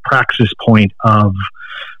praxis point of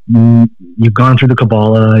you've gone through the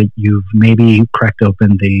Kabbalah, you've maybe cracked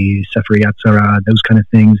open the Sefer Yetzirah, those kind of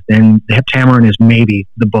things, then the Heptameron is maybe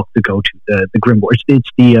the book to go to, the Grimoire. It's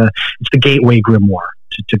the gateway Grimoire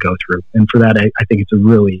to go through, and for that, I think it's a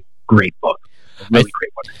really great book. A really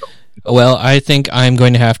great one to go. Well, I think I'm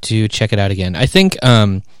going to have to check it out again. I think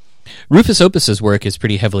Rufus Opus's work is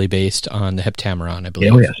pretty heavily based on the Heptameron, I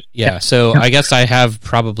believe. Oh, yes. Yeah, so I guess I have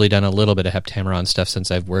probably done a little bit of Heptameron stuff since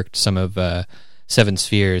I've worked some of Seven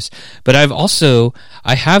Spheres, but I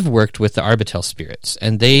have worked with the Arbitel spirits,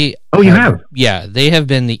 and they... Oh, you have? Yeah, they have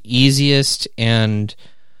been the easiest and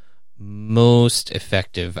most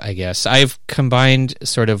effective, I guess. I've combined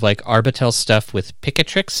sort of like Arbitel stuff with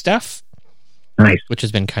Picatrix stuff. Nice. Which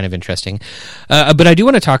has been kind of interesting. But I do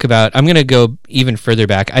want to talk about, I'm going to go even further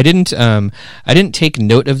back. I didn't take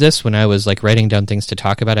note of this when I was like writing down things to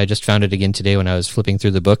talk about. I just found it again today when I was flipping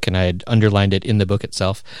through the book, and I had underlined it in the book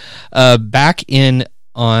itself. Back in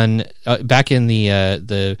the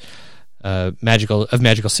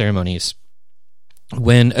magical ceremonies,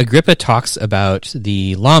 when Agrippa talks about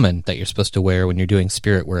the lamen that you're supposed to wear when you're doing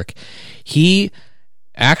spirit work, he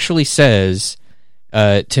actually says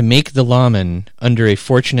to make the lamen under a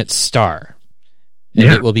fortunate star, and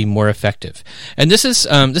it will be more effective. And this is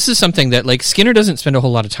something that, like, Skinner doesn't spend a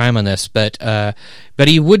whole lot of time on this, but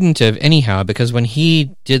he wouldn't have anyhow, because when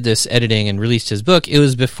he did this editing and released his book, it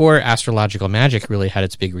was before astrological magic really had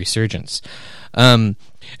its big resurgence. And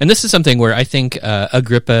this is something where I think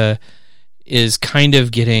Agrippa is kind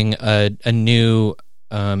of getting a new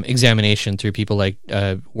examination through people like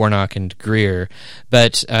Warnock and Greer,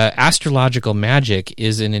 but astrological magic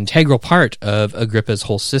is an integral part of Agrippa's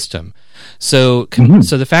whole system. So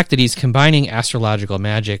the fact that he's combining astrological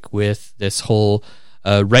magic with this whole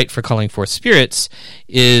rite for calling forth spirits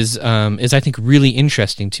is I think really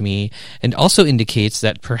interesting to me, and also indicates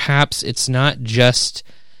that perhaps it's not just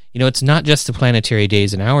the planetary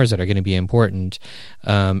days and hours that are going to be important,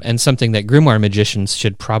 and something that Grimoire magicians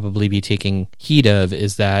should probably be taking heed of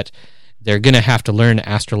is that they're going to have to learn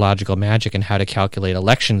astrological magic and how to calculate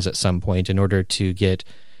elections at some point in order to get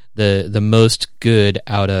the most good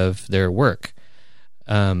out of their work.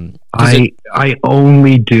 I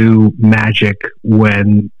only do magic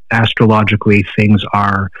when astrologically things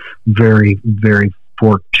are very, very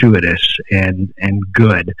fortuitous and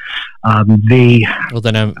good. Well,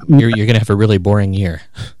 then you're going to have a really boring year.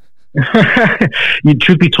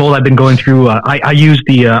 Truth be told, I've been going through. I use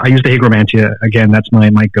the Hygromantia again. That's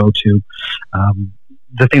my go-to.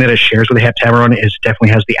 The thing that it shares with the Heptameron is definitely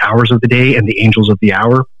has the hours of the day and the angels of the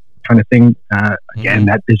hour kind of thing. Again,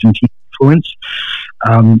 that Byzantine influence.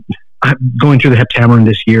 I'm going through the Heptameron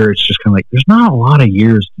this year. It's just kind of like there's not a lot of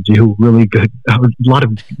years to do really good, a lot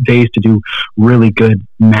of days to do really good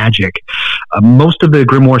magic. Most of the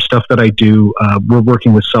Grimoire stuff that I do, we're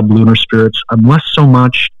working with sublunar spirits. Less so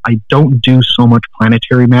much. I don't do so much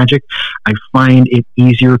planetary magic. I find it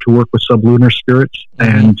easier to work with sublunar spirits,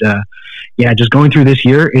 and just going through this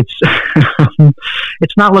year, it's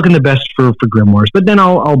it's not looking the best for Grimoires. But then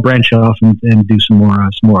I'll branch off and do some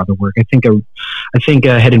more other work. I think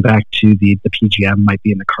heading back to the PGM might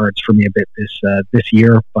be in the cards for me a bit this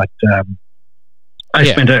year. But I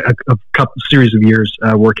spent a couple series of years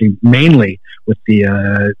working mainly with the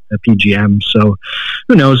PGM. So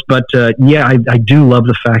who knows? But I do love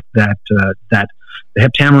the fact that the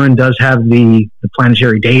Heptameron does have the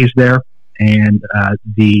planetary days there, and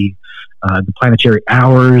the planetary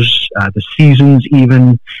hours, the seasons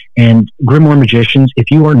even, and Grimoire magicians,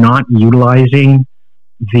 if you are not utilizing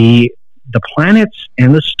the planets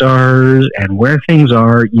and the stars and where things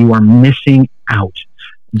are, you are missing out.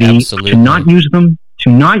 Absolutely. To not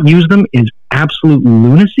use them is absolute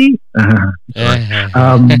lunacy.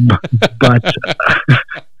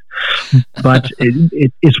 But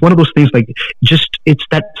it's one of those things, like, just, it's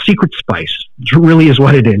that secret spice. It really is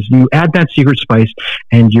what it is. You add that secret spice,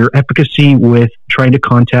 and your efficacy with trying to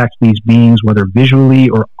contact these beings, whether visually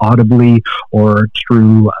or audibly or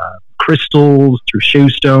through crystals, through show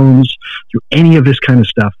stones, through any of this kind of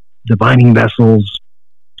stuff, divining vessels,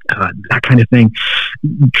 that kind of thing.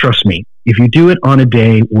 Trust me, if you do it on a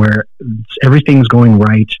day where everything's going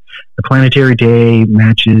right, the planetary day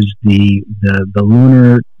matches the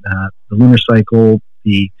lunar cycle,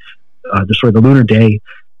 the lunar day,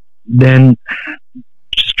 then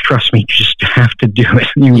just trust me, you just have to do it.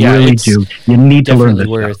 You really do. You need to learn this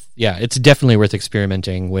stuff. Yeah, it's definitely worth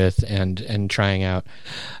experimenting with and trying out.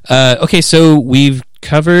 Okay, so we've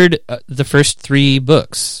covered the first 3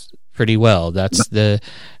 books pretty well. That's the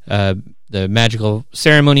Magical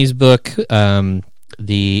Ceremonies book, the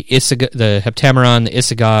Heptameron, the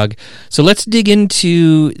Isagoge. So let's dig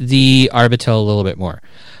into the Arbatel a little bit more.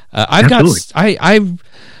 I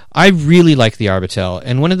really like the Arbatel,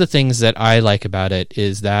 and one of the things that I like about it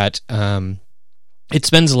is that it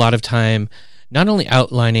spends a lot of time not only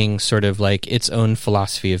outlining sort of like its own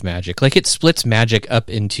philosophy of magic, like it splits magic up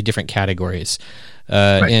into different categories.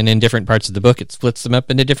 And in different parts of the book, it splits them up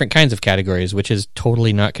into different kinds of categories, which is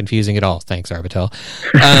totally not confusing at all. Thanks, Arbatel.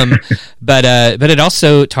 But it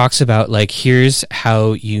also talks about, like, here's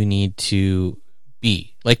how you need to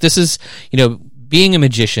be. Like, this is, being a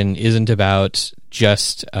magician isn't about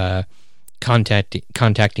just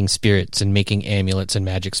contacting spirits and making amulets and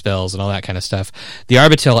magic spells and all that kind of stuff. The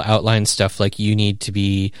Arbatel outlines stuff like you need to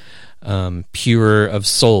be pure of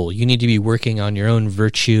soul. You need to be working on your own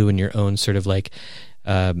virtue and your own sort of like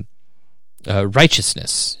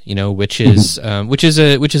righteousness, which is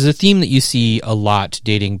a theme that you see a lot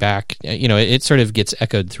dating back. It sort of gets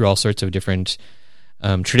echoed through all sorts of different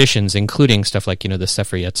traditions, including stuff like the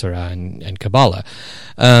Sefer Yetzirah and Kabbalah.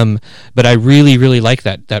 But I really, really like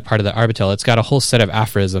that part of the Arbatel. It's got a whole set of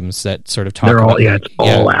aphorisms that sort of talk about. It's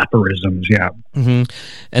all aphorisms, yeah. Mm-hmm.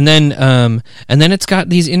 And then it's got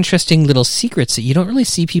these interesting little secrets that you don't really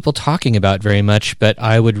see people talking about very much. But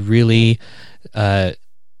I would really,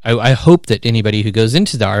 I hope that anybody who goes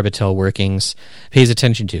into the Arbatel workings pays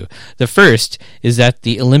attention to. The first is that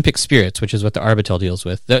the Olympic spirits, which is what the Arbatel deals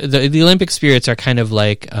with, the Olympic spirits are kind of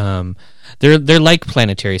like they're like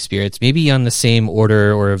planetary spirits, maybe on the same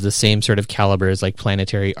order or of the same sort of caliber as like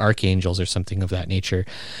planetary archangels or something of that nature.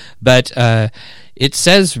 But it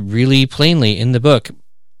says really plainly in the book,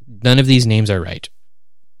 none of these names are right.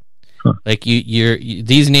 Huh. Like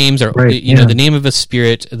these names are, the name of a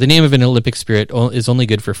spirit, the name of an Olympic spirit is only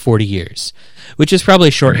good for 40 years, which is probably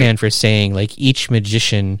shorthand for saying like each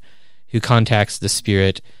magician who contacts the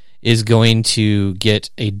spirit is going to get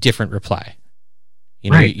a different reply.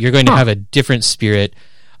 You're going to have a different spirit.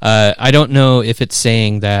 I don't know if it's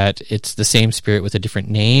saying that it's the same spirit with a different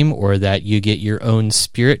name or that you get your own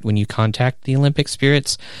spirit when you contact the Olympic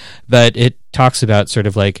spirits, but it talks about sort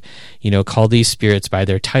of like, call these spirits by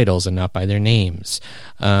their titles and not by their names.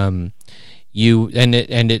 It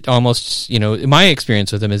almost, my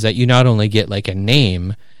experience with them is that you not only get like a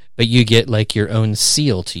name, but you get like your own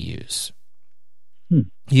seal to use.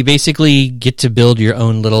 You basically get to build your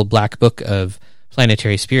own little black book of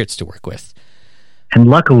planetary spirits to work with. And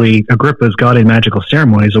luckily, Agrippa's God in Magical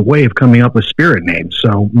Ceremony is a way of coming up with spirit names.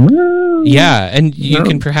 So, and you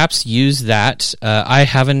can perhaps use that. I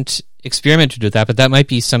haven't experimented with that, but that might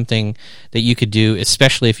be something that you could do,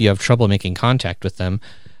 especially if you have trouble making contact with them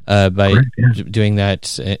by doing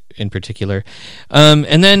that in particular.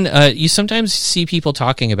 And then you sometimes see people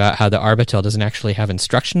talking about how the Arbatel doesn't actually have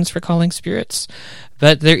instructions for calling spirits,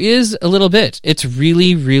 but there is a little bit. It's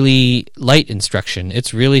really, really light instruction.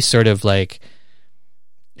 It's really sort of like,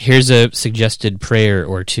 here's a suggested prayer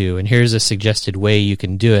or two, and here's a suggested way you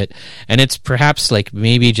can do it. And it's perhaps like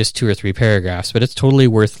maybe just 2 or 3 paragraphs, but it's totally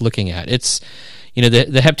worth looking at. It's, the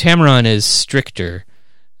Heptameron is stricter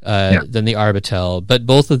than the Arbatel, but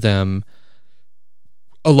both of them,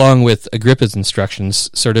 along with Agrippa's instructions,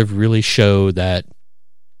 sort of really show that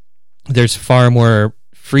there's a far more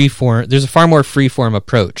free-form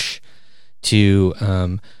approach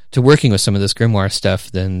to working with some of this grimoire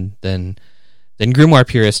stuff than grimoire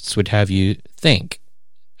purists would have you think.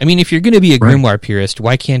 I mean, if you're going to be a grimoire purist,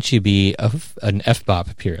 why can't you be an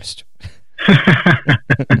FBOP purist?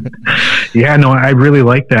 Yeah, no, I really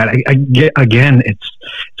like that. It's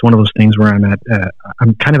one of those things where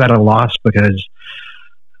I'm kind of at a loss because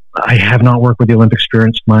I have not worked with the Olympic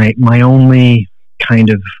spirits. My only kind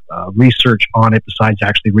of research on it besides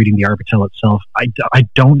actually reading the Arbatel itself. I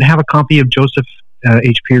don't have a copy of Joseph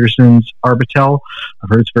H. Peterson's Arbatel. I've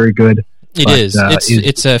heard it's very good.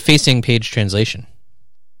 It's a facing page translation.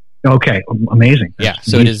 Okay, amazing. Yeah,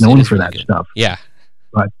 so he's known for that stuff. Yeah,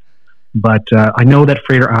 but I know that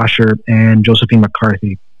Frater Asher and Josephine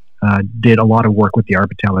McCarthy did a lot of work with the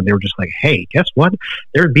Arbatel, and they were just like, hey, guess what?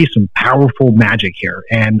 There would be some powerful magic here,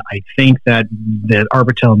 and I think that the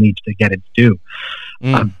Arbatel needs to get its due.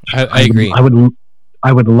 I agree.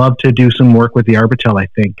 I would love to do some work with the Arbatel. I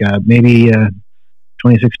think maybe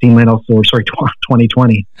 2016 might also, or sorry,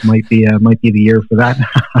 2020 might be the year for that.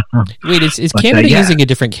 Wait, is Canada using a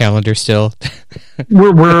different calendar still?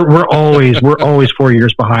 we're always 4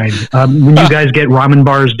 years behind. When you guys get ramen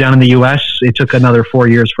bars down in the U.S., it took another 4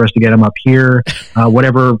 years for us to get them up here.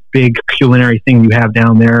 Whatever big culinary thing you have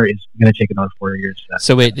down there is going to take another 4 years.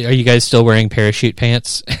 So wait, are you guys still wearing parachute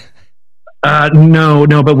pants? No,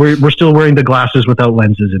 but we're still wearing the glasses without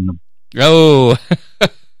lenses in them. Oh.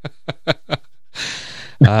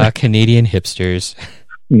 Canadian hipsters.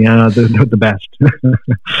 Yeah, the best.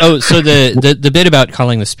 Oh, so the bit about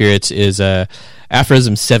calling the spirits is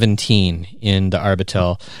aphorism 17 in the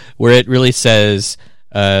Arbatel, where it really says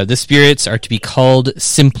the spirits are to be called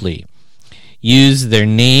simply. Use their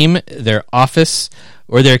name, their office,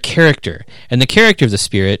 or their character. And the character of the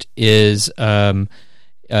spirit is...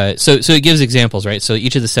 So it gives examples, right? So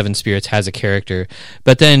each of the 7 spirits has a character,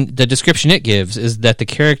 but then the description it gives is that the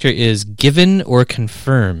character is given or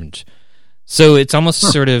confirmed. So it's almost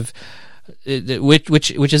sort of,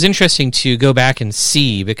 which is interesting to go back and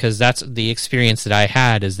see, because that's the experience that I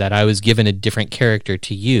had, is that I was given a different character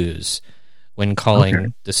to use when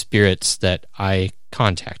calling the spirits that I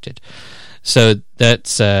contacted. So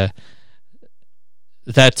that's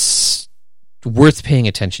worth paying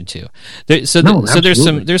attention to. There's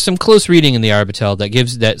some close reading in the Arbatel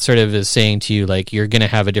that sort of is saying to you, like, you're going to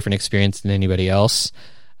have a different experience than anybody else.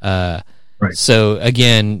 Right. So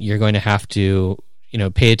again, you're going to have to,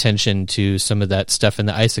 pay attention to some of that stuff in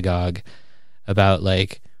the Isagoge about,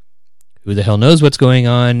 like, who the hell knows what's going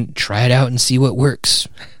on? Try it out and see what works.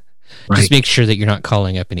 Right. Just make sure that you're not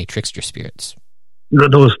calling up any trickster spirits.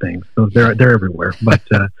 Those things, they're everywhere. But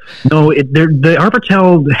the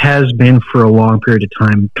Arbatel has been for a long period of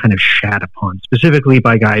time kind of shat upon, specifically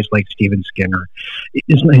by guys like Stephen Skinner.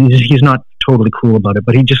 He's not totally cool about it,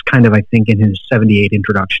 but he just kind of, I think, in his 78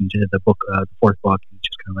 introduction to the book, the 4th book, he's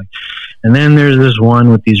just kind of like, and then there's this one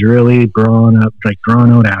with these really drawn out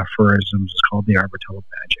aphorisms. It's called the Arbatel of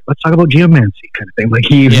Magic. Let's talk about geomancy, kind of thing. Like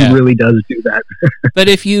he really does do that. But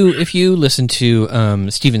if you listen to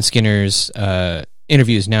Stephen Skinner's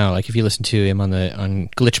interviews now, like if you listen to him on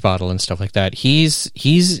Glitch Bottle and stuff like that, he's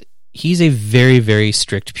a very, very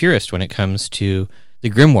strict purist when it comes to the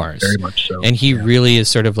grimoires. Very much so. And he really is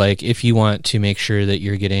sort of like, if you want to make sure that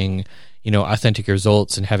you're getting, authentic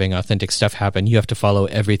results and having authentic stuff happen, you have to follow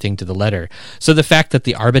everything to the letter. So the fact that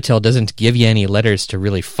the Arbatel doesn't give you any letters to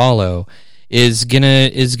really follow is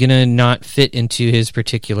gonna not fit into his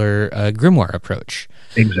particular grimoire approach.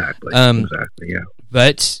 Exactly. Yeah.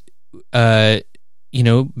 But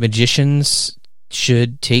magicians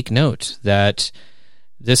should take note that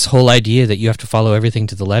this whole idea that you have to follow everything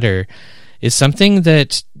to the letter is something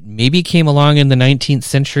that maybe came along in the 19th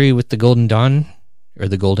century with the Golden Dawn, or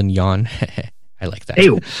the Golden Yawn. I like that.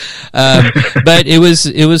 But it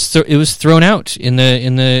was thrown out in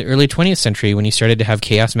the early 20th century when you started to have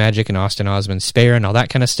chaos magic and Austin Osman Spare and all that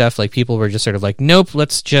kind of stuff. Like, people were just sort of like, nope,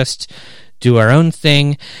 let's just do our own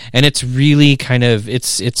thing. And it's really kind of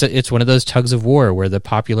it's one of those tugs of war where the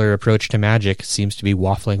popular approach to magic seems to be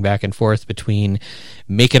waffling back and forth between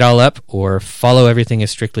make it all up or follow everything as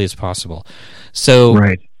strictly as possible.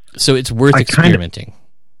 So it's worth experimenting.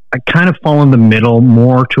 I kind of fall in the middle,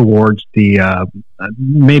 more towards the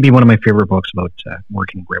maybe one of my favorite books about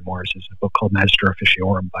working grimoires is a book called Magister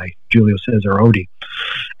Officiorum by Giulio Cesarodi,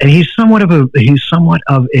 and he's somewhat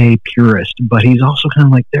of a purist, but he's also kind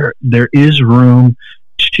of like there is room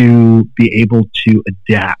to be able to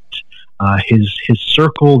adapt. His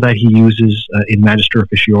circle that he uses in Magister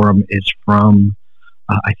Officiorum is from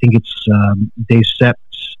I think it's De Sept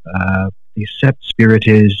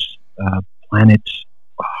Spirites Planet.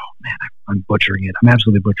 Man, I'm butchering it. I'm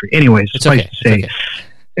absolutely butchering it. Anyways, suffice to say,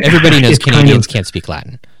 everybody knows Canadians can't speak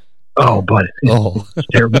Latin. Oh, but it's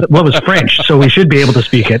terrible. Well, it was French, so we should be able to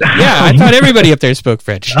speak it. Yeah, I thought everybody up there spoke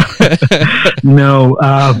French. No,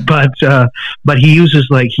 but he uses,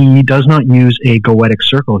 he does not use a goetic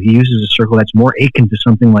circle. He uses a circle that's more akin to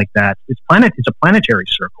something like that. It's a planetary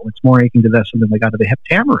circle. It's more akin to that, something like out of the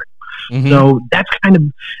Heptameron. Mm-hmm. So that's kind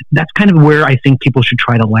of where I think people should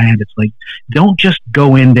try to land. It's like, don't just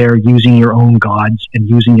go in there using your own gods and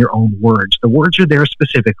using your own words. The words are there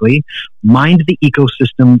specifically. Mind the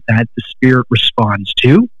ecosystem that the spirit responds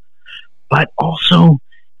to, but also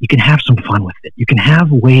you can have some fun with it. You can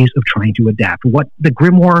have ways of trying to adapt. What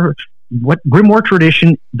Grimoire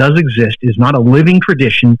tradition does exist is not a living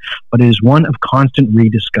tradition, but it is one of constant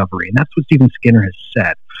rediscovery. And that's what Stephen Skinner has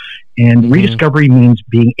said. And rediscovery means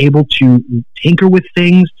being able to tinker with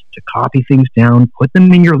things, to copy things down, put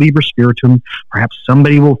them in your Liber Spiritum. Perhaps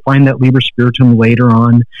somebody will find that Liber Spiritum later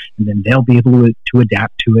on, and then they'll be able to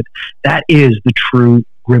adapt to it. That is the true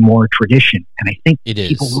Grimoire tradition. And I think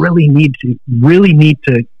people really need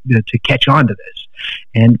to catch on to this.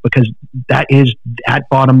 And because that is at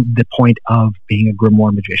bottom the point of being a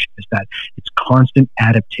Grimoire magician, is that it's constant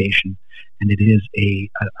adaptation, and it is a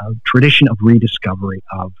tradition of rediscovery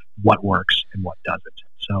of what works and what doesn't.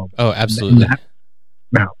 So, absolutely.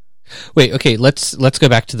 Now, wait, okay, let's go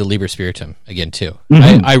back to the Liber Spiritum again too.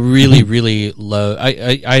 Mm-hmm. I really, really love.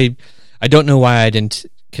 I don't know why I didn't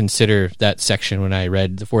consider that section when I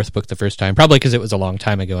read the fourth book the first time. Probably because it was a long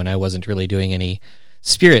time ago and I wasn't really doing any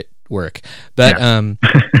spirit work. But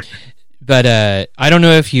but I don't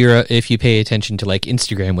know if you pay attention to like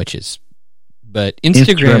Instagram witches. But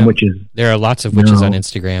Instagram witches, there are lots of witches on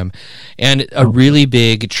Instagram, and a really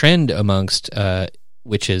big trend amongst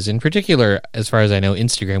witches, in particular, as far as I know,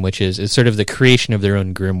 Instagram witches, is sort of the creation of their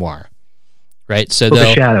own grimoire, right? So Book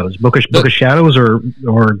of Shadows, Book of Shadows, or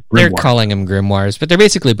grimoire. They're calling them grimoires, but they're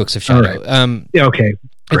basically books of shadow. Right. Okay.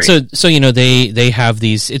 Great. And so they have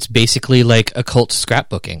these. It's basically like occult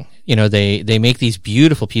scrapbooking. They make these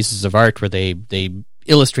beautiful pieces of art where they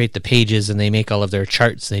illustrate the pages and they make all of their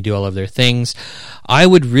charts and they do all of their things. I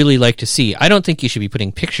would really like to see. I don't think you should be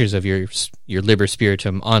putting pictures of your Liber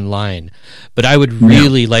Spiritum online, but I would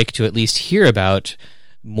really like to at least hear about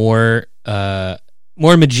more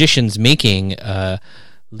magicians making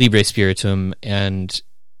Liber Spiritum and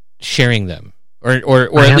sharing them.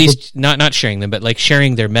 Or at least not sharing them, but like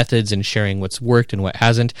sharing their methods and sharing what's worked and what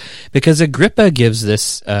hasn't, because Agrippa gives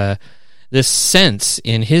this sense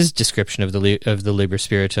in his description of the Liber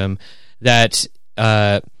Spiritum that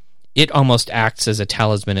it almost acts as a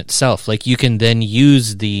talisman itself. Like you can then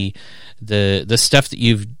use the stuff that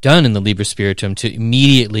you've done in the Liber Spiritum to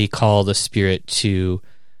immediately call the spirit to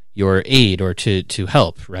your aid or to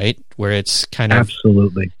help, right? Where it's kind of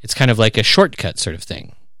absolutely, it's kind of like a shortcut sort of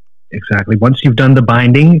thing. Exactly. Once you've done the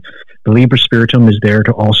binding, the Liber Spiritum is there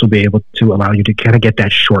to also be able to allow you to kind of get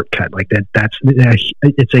that shortcut. Like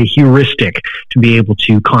it's a heuristic to be able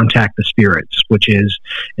to contact the spirits, which is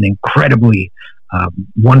an incredibly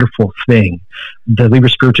wonderful thing. The Liber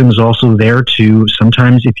Spiritum is also there to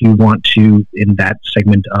sometimes, if you want to, in that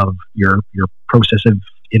segment of your process of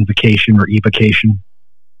invocation or evocation,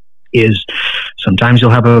 is sometimes you'll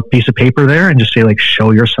have a piece of paper there and just say like,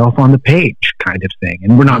 show yourself on the page kind of thing.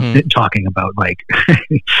 And we're not talking about like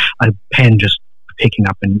a pen just picking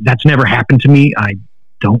up, and that's never happened to me. I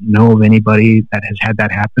don't know of anybody that has had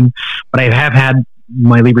that happen, but I have had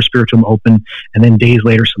my Liber Spiritum open and then days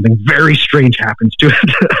later something very strange happens to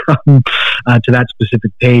it to that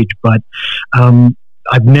specific page. But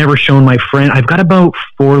I've never shown my friend. I've got about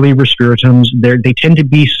 4 Liber Spiritums. They tend to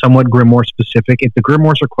be somewhat grimoire specific. If the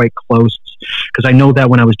grimoires are quite close, because I know that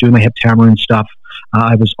when I was doing my Heptameron stuff,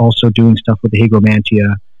 I was also doing stuff with the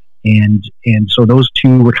Hygromantia, and so those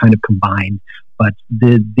two were kind of combined. But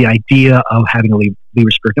the idea of having a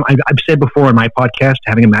Liber Spiritum, I've said before on my podcast,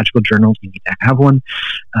 having a magical journal, you need to have one.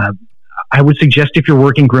 I would suggest if you're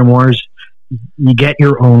working grimoires, you get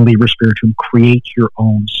your own Liber Spiritum, create your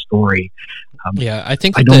own story. I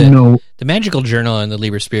think that the magical journal and the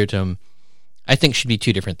Liber Spiritum, I think, should be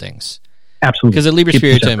two different things. Absolutely. Because the Liber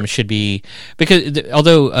Spiritum should be,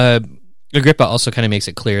 although Agrippa also kind of makes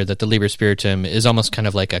it clear that the Liber Spiritum is almost kind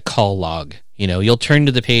of like a call log. You'll turn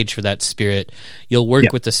to the page for that spirit, you'll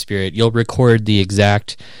work with the spirit, you'll record the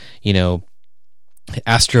exact,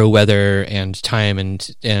 astro weather and time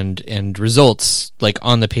and results like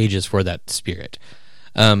on the pages for that spirit.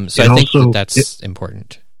 So I think that's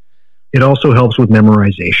important. It also helps with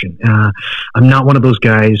memorization. I'm not one of those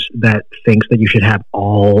guys that thinks that you should have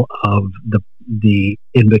all of the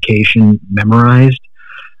invocation memorized,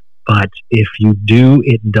 but if you do,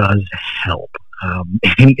 it does help.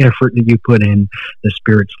 Any effort that you put in, the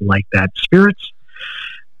spirits like that. Spirits,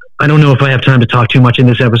 I don't know if I have time to talk too much in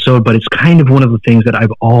this episode, but it's kind of one of the things that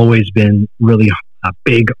I've always been really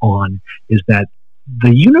big on, is that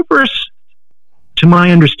the universe, to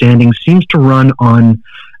my understanding, seems to run on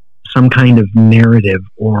some kind of narrative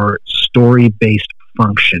or story-based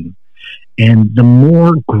function. And the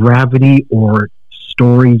more gravity or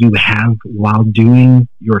story you have while doing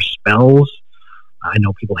your spells, I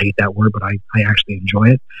know people hate that word, but I actually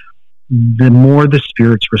enjoy it, the more the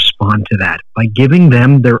spirits respond to that. By giving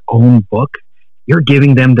them their own book, you're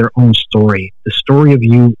giving them their own story, the story of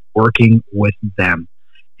you working with them.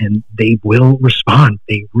 And they will respond.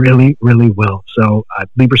 They really, really will. So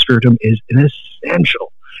Liber Spiritum is an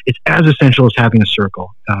essential. It's as essential as having a circle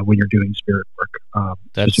when you're doing spirit work,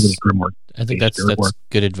 specifically Grimoire. I think that's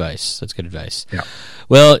good advice. That's good advice. Yeah.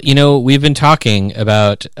 Well, we've been talking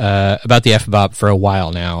about the FBOP for a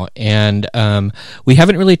while now, and we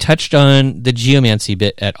haven't really touched on the geomancy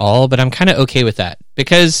bit at all, but I'm kind of okay with that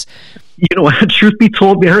because... Truth be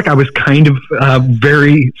told, Eric, I was kind of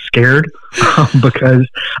very scared because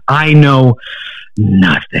I know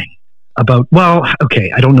nothing about. Well,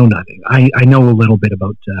 okay, I don't know nothing. I know a little bit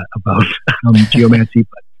about geomancy,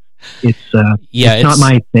 but it's not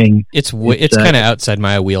my thing. It's kind of outside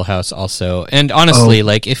my wheelhouse, also. And honestly,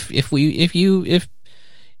 like if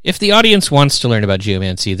the audience wants to learn about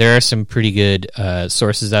geomancy, there are some pretty good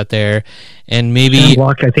sources out there, and maybe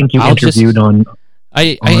Sandblock, I think you interviewed on.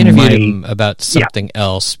 I interviewed him about something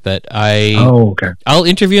else, but I'll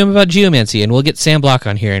interview him about geomancy, and we'll get Sam Block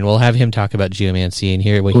on here, and we'll have him talk about geomancy and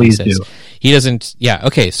hear what he says. Do. He doesn't. Yeah.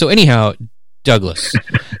 Okay. So anyhow, Douglas,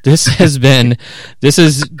 this has given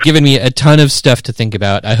me a ton of stuff to think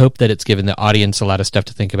about. I hope that it's given the audience a lot of stuff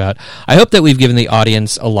to think about. I hope that we've given the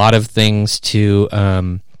audience a lot of things to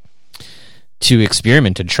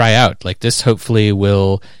experiment and try out. Like this, hopefully,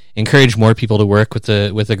 will encourage more people to work with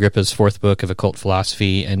Agrippa's fourth book of occult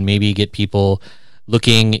philosophy, and maybe get people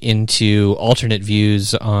looking into alternate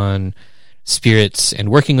views on spirits and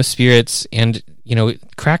working with spirits, and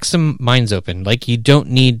crack some minds open. Like, you don't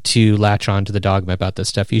need to latch on to the dogma about this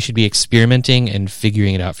stuff. You should be experimenting and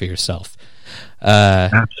figuring it out for yourself.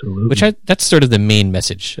 Absolutely. That's sort of the main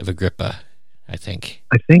message of Agrippa, I think.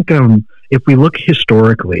 If we look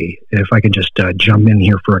historically, if I can just jump in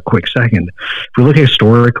here for a quick second, if we look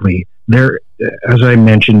historically, there, as I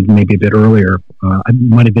mentioned maybe a bit earlier, it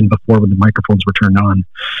might have been before when the microphones were turned on,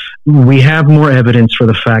 we have more evidence for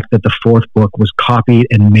the fact that the fourth book was copied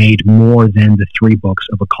and made more than the three books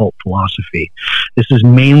of occult philosophy. This is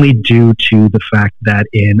mainly due to the fact that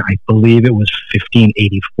in, I believe it was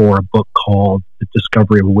 1584, a book called The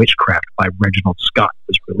Discovery of Witchcraft by Reginald Scott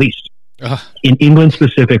was released. In England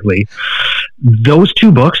specifically, those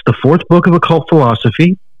two books, the fourth book of occult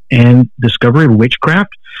philosophy and Discovery of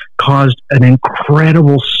Witchcraft, caused an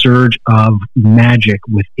incredible surge of magic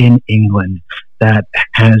within England that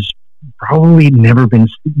has probably never been.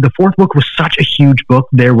 The fourth book was such a huge book.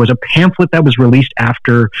 There was a pamphlet that was released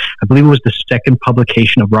after, I believe it was the second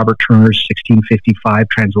publication of Robert Turner's 1655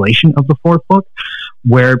 translation of the fourth book,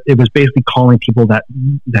 where it was basically calling people that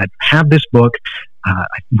have this book,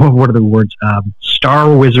 what are the words?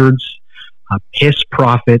 Star wizards, piss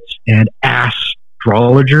prophets, and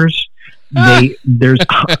astrologers. There's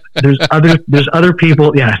other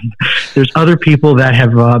people. Yeah, there's other people that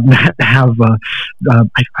have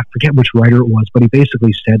I forget which writer it was, but he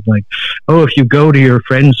basically said like, oh, if you go to your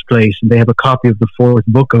friend's place and they have a copy of the fourth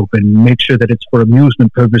book open, make sure that it's for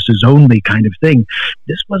amusement purposes only, kind of thing.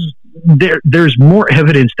 This was there's more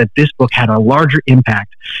evidence that this book had a larger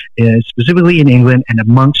impact, specifically in England and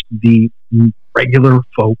amongst the regular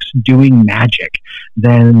folks doing magic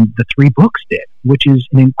than the three books did, which is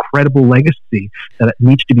an incredible legacy that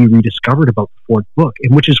needs to be rediscovered about the fourth book,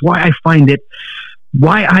 and which is why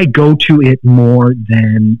I go to it more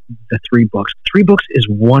than the three books. The three books is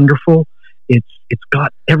wonderful. It's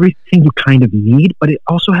got everything you kind of need, but it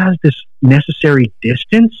also has this necessary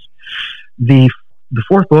distance. The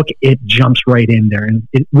fourth book, it jumps right in there, and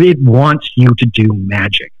it wants you to do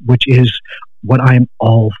magic, which is what I'm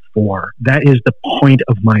all for. That is the point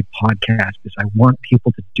of my podcast, is I want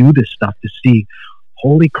people to do this stuff to see,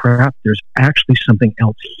 holy crap, there's actually something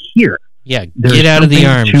else here. Yeah, get out of the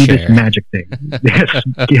armchair. To this magic thing. Yes,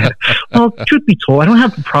 yeah. Well, truth be told, I don't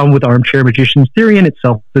have a problem with armchair magicians. Theory in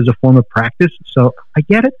itself is a form of practice, so I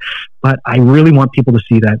get it. But I really want people to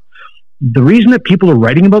see that the reason that people are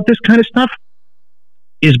writing about this kind of stuff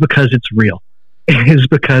is because it's real. Is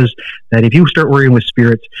because that if you start working with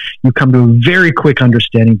spirits, you come to a very quick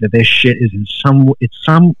understanding that this shit is it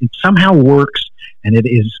somehow works, and it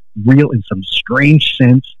is real in some strange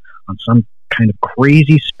sense on some kind of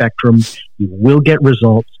crazy spectrum. You will get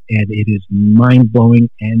results, and it is mind-blowing,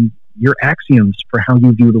 and your axioms for how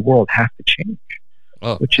you view the world have to change.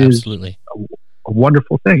 Oh, which absolutely. Is a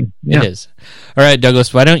wonderful thing. Yeah. It is. All right,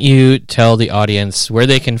 Douglas, why don't you tell the audience where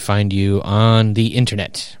they can find you on the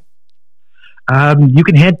internet? You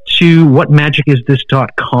can head to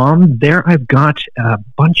whatmagicisthis.com. There I've got a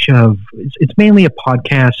bunch of, it's mainly a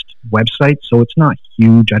podcast website, so it's not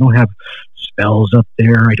huge. I don't have spells up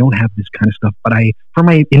there. I don't have this kind of stuff. But for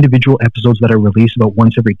my individual episodes that I release about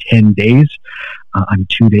once every 10 days, I'm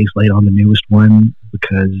 2 days late on the newest one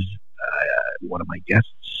because one of my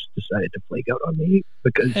guests decided to flake out on me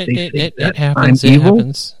because they think that I'm evil. It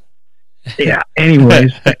happens. Yeah,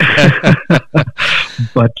 anyways.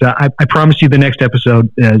 But I promise you the next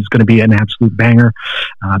episode is going to be an absolute banger.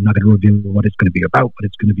 I'm not going to reveal what it's going to be about, but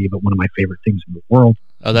it's going to be about one of my favorite things in the world.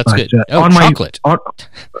 Oh, that's good. Chocolate. One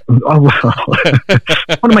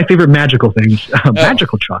of my favorite magical things,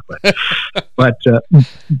 magical chocolate. But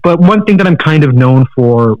one thing that I'm kind of known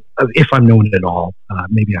for, if I'm known at all,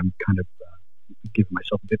 maybe I'm kind of giving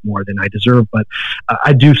myself a bit more than I deserve, but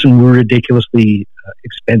I do some ridiculously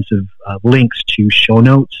expensive links to show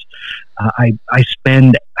notes. I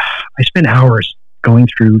spend hours going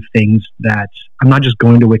through things that I'm not just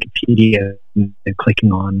going to Wikipedia and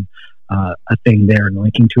clicking on a thing there and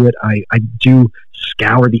linking to it. I do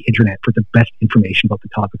scour the internet for the best information about the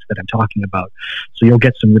topics that I'm talking about. So you'll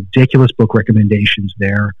get some ridiculous book recommendations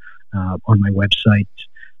there on my website.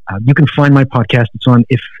 You can find my podcast. It's on,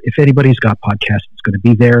 if anybody's got podcasts, it's going to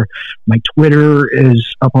be there. My Twitter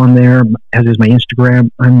is up on there, as is my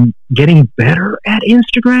Instagram. I'm getting better at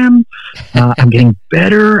Instagram. I'm getting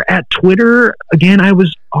better at Twitter. Again, I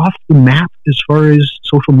was off the map as far as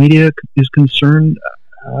social media is concerned.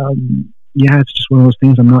 It's just one of those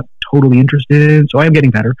things I'm not totally interested in. So I am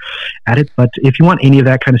getting better at it. But if you want any of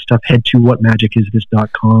that kind of stuff, head to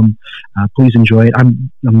whatmagicisthis.com. Please enjoy it. I'm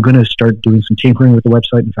going to start doing some tinkering with the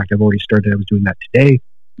website. In fact, I've already started. I was doing that today.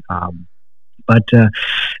 But the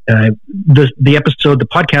episode, the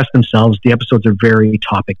podcast themselves, the episodes are very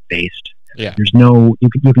topic based. Yeah. There's no, you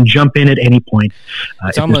can jump in at any point.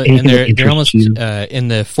 It's almost, and they're almost in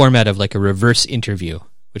the format of like a reverse interview,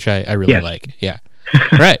 which I really like. Yeah.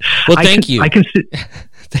 Right. Well, thank you. I consider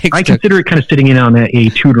it kind of sitting in on a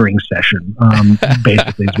tutoring session,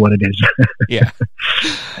 basically is what it is. Yeah.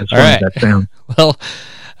 As far as that sounds. Well,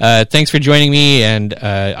 thanks for joining me, and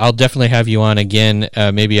I'll definitely have you on again,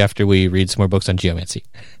 maybe after we read some more books on geomancy.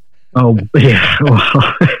 Oh, yeah. Well,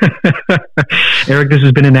 Eric, this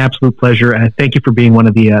has been an absolute pleasure. Thank you for being one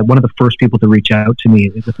of the first people to reach out to me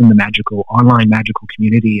within the online magical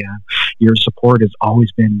community. Your support has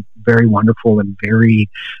always been very wonderful and very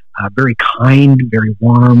kind, very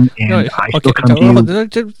warm. And still come to you.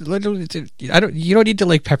 You don't need to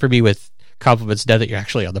like pepper me with compliments now that you're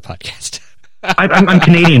actually on the podcast. I'm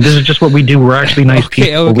Canadian. This is just what we do. We're actually nice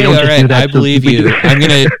people. Okay, all right. I believe you. I'm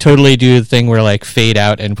going to totally do the thing where like fade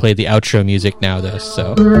out and play the outro music now, though.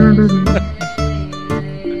 So.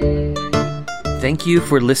 Thank you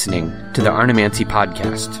for listening to the Arnemancy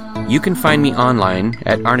podcast. You can find me online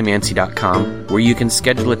at arnemancy.com, where you can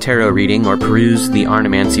schedule a tarot reading or peruse the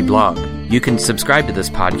Arnemancy blog. You can subscribe to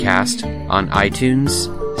this podcast on iTunes,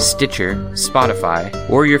 Stitcher, Spotify,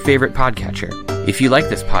 or your favorite podcatcher. If you like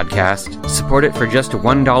this podcast, support it for just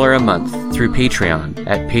 $1 a month through Patreon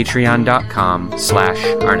at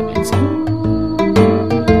patreon.com/Arnemancy.